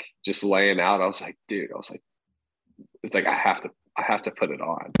 just laying out. I was like, dude, it's like, I have to put it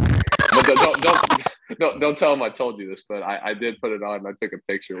on. But don't tell him I told you this, but I did put it on. I took a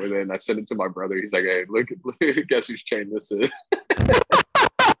picture with it and I sent it to my brother. He's like, hey, look, guess whose chain this is.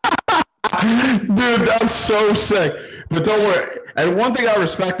 Dude, that's so sick. But don't worry. And one thing I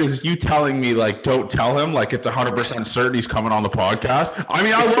respect is you telling me, like, don't tell him, like, it's 100% certain he's coming on the podcast. I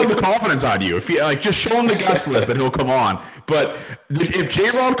mean, I love the confidence out of you. If you like, just show him the guest list and he'll come on. But if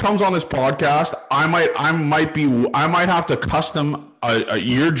J-Rod comes on this podcast, I might have to custom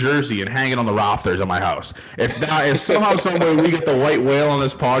your jersey and hang it on the rafters at my house. If somehow, some way we get the white whale on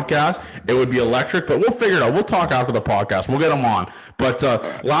this podcast, it would be electric. But we'll figure it out. We'll talk after the podcast. We'll get him on. But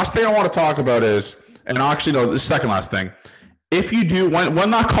last thing I want to talk about is, and actually, no, the second last thing. If you do,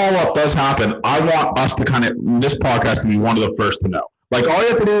 when that call up does happen, I want us to this podcast to be one of the first to know. Like, all you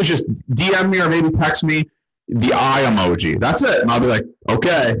have to do is just DM me or maybe text me the eye emoji. That's it. And I'll be like,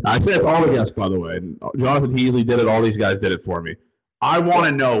 okay. I'd say it's all the guests, by the way. And Jonathan Heasley did it. All these guys did it for me. I want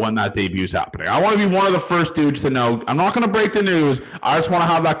to know when that debut is happening. I want to be one of the first dudes to know. I'm not going to break the news. I just want to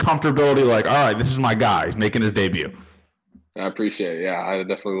have that comfortability, like, all right, this is my guy. He's making his debut. I appreciate it. Yeah, I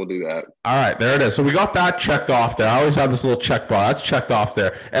definitely will do that. All right, there it is. So we got that checked off there. I always have this little check bar. That's checked off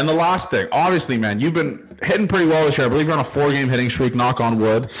there. And the last thing, obviously, man, you've been hitting pretty well this year. I believe you're on a 4-game hitting streak, knock on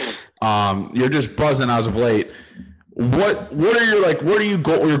wood. You're just buzzing as of late. What are your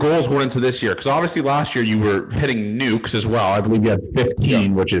goals going into this year? Because obviously last year you were hitting nukes as well. I believe you had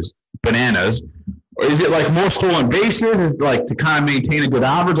 15, which is bananas. Is it like more stolen bases, like to kind of maintain a good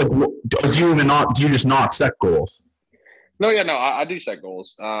average? Like, do you just not set goals? No, I do set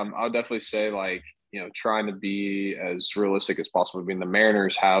goals. I'll definitely say, like, trying to be as realistic as possible. I mean, the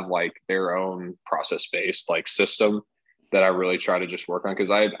Mariners have like their own process-based like system that I really try to just work on, because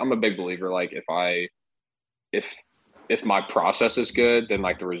I'm a big believer. Like, if my process is good, then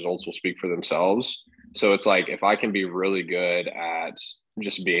like the results will speak for themselves. So it's like, if I can be really good at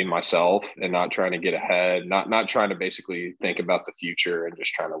just being myself and not trying to get ahead, not trying to basically think about the future and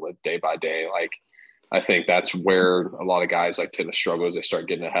just trying to live day by day, like, I think that's where a lot of guys like tend to struggle, is they start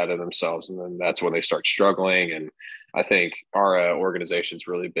getting ahead of themselves, and then that's when they start struggling. And I think our organization is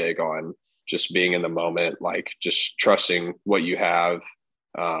really big on just being in the moment, like just trusting what you have,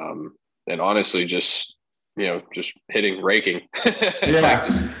 and honestly, just raking.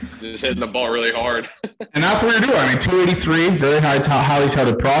 Yeah. just hitting the ball really hard. And that's what you're doing. I mean, 283, very highly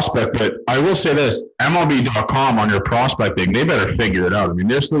touted prospect. But I will say this, MLB.com on your prospecting, they better figure it out. I mean,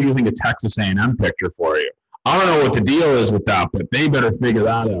 they're still using a Texas A&M picture for you. I don't know what the deal is with that, but they better figure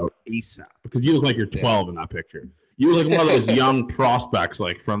that out ASAP, because you look like you're 12 in that picture. You look like one of those young prospects,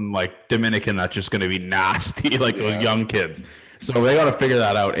 like from like Dominican, that's just going to be nasty, like those young kids. So they got to figure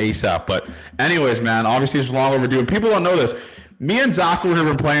that out ASAP. But anyways, man, obviously it's long overdue. And people don't know this. Me and Zach have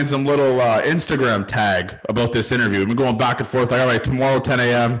been playing some little Instagram tag about this interview. We've been going back and forth. Like, all right, tomorrow 10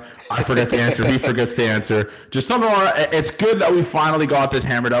 a.m. I forget to answer. He forgets to answer. Just something more. It's good that we finally got this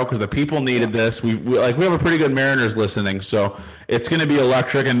hammered out because the people needed this. We have a pretty good Mariners listening, so it's going to be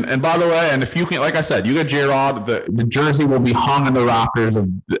electric. And by the way, and if you can, like I said, you get J-Rod, the jersey will be hung in the rafters of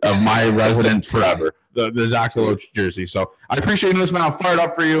my residence forever. The Zach DeLoach jersey. So I appreciate this, man. I'm fired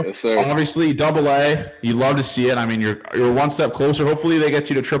up for you. Yes, sir. Obviously, AA. You'd love to see it. I mean, you're one step closer. Hopefully, they get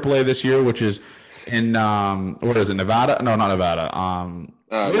you to AAA this year, which is in what is it? Nevada? No, not Nevada.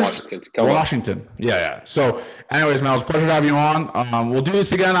 Washington. Washington. Yeah. So, anyways, man, it was a pleasure to have you on. We'll do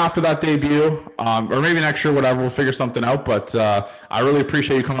this again after that debut, or maybe next year, whatever. We'll figure something out. But I really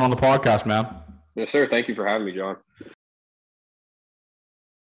appreciate you coming on the podcast, man. Yes, sir. Thank you for having me, John.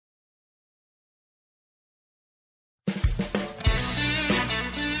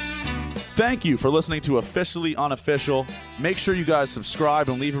 Thank you for listening to Officially Unofficial. Make sure you guys subscribe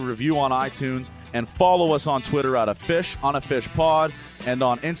and leave a review on iTunes, and follow us on Twitter at @OnAFishPod and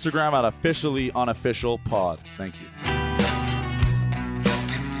on Instagram at OfficiallyUnofficialPod. Thank you.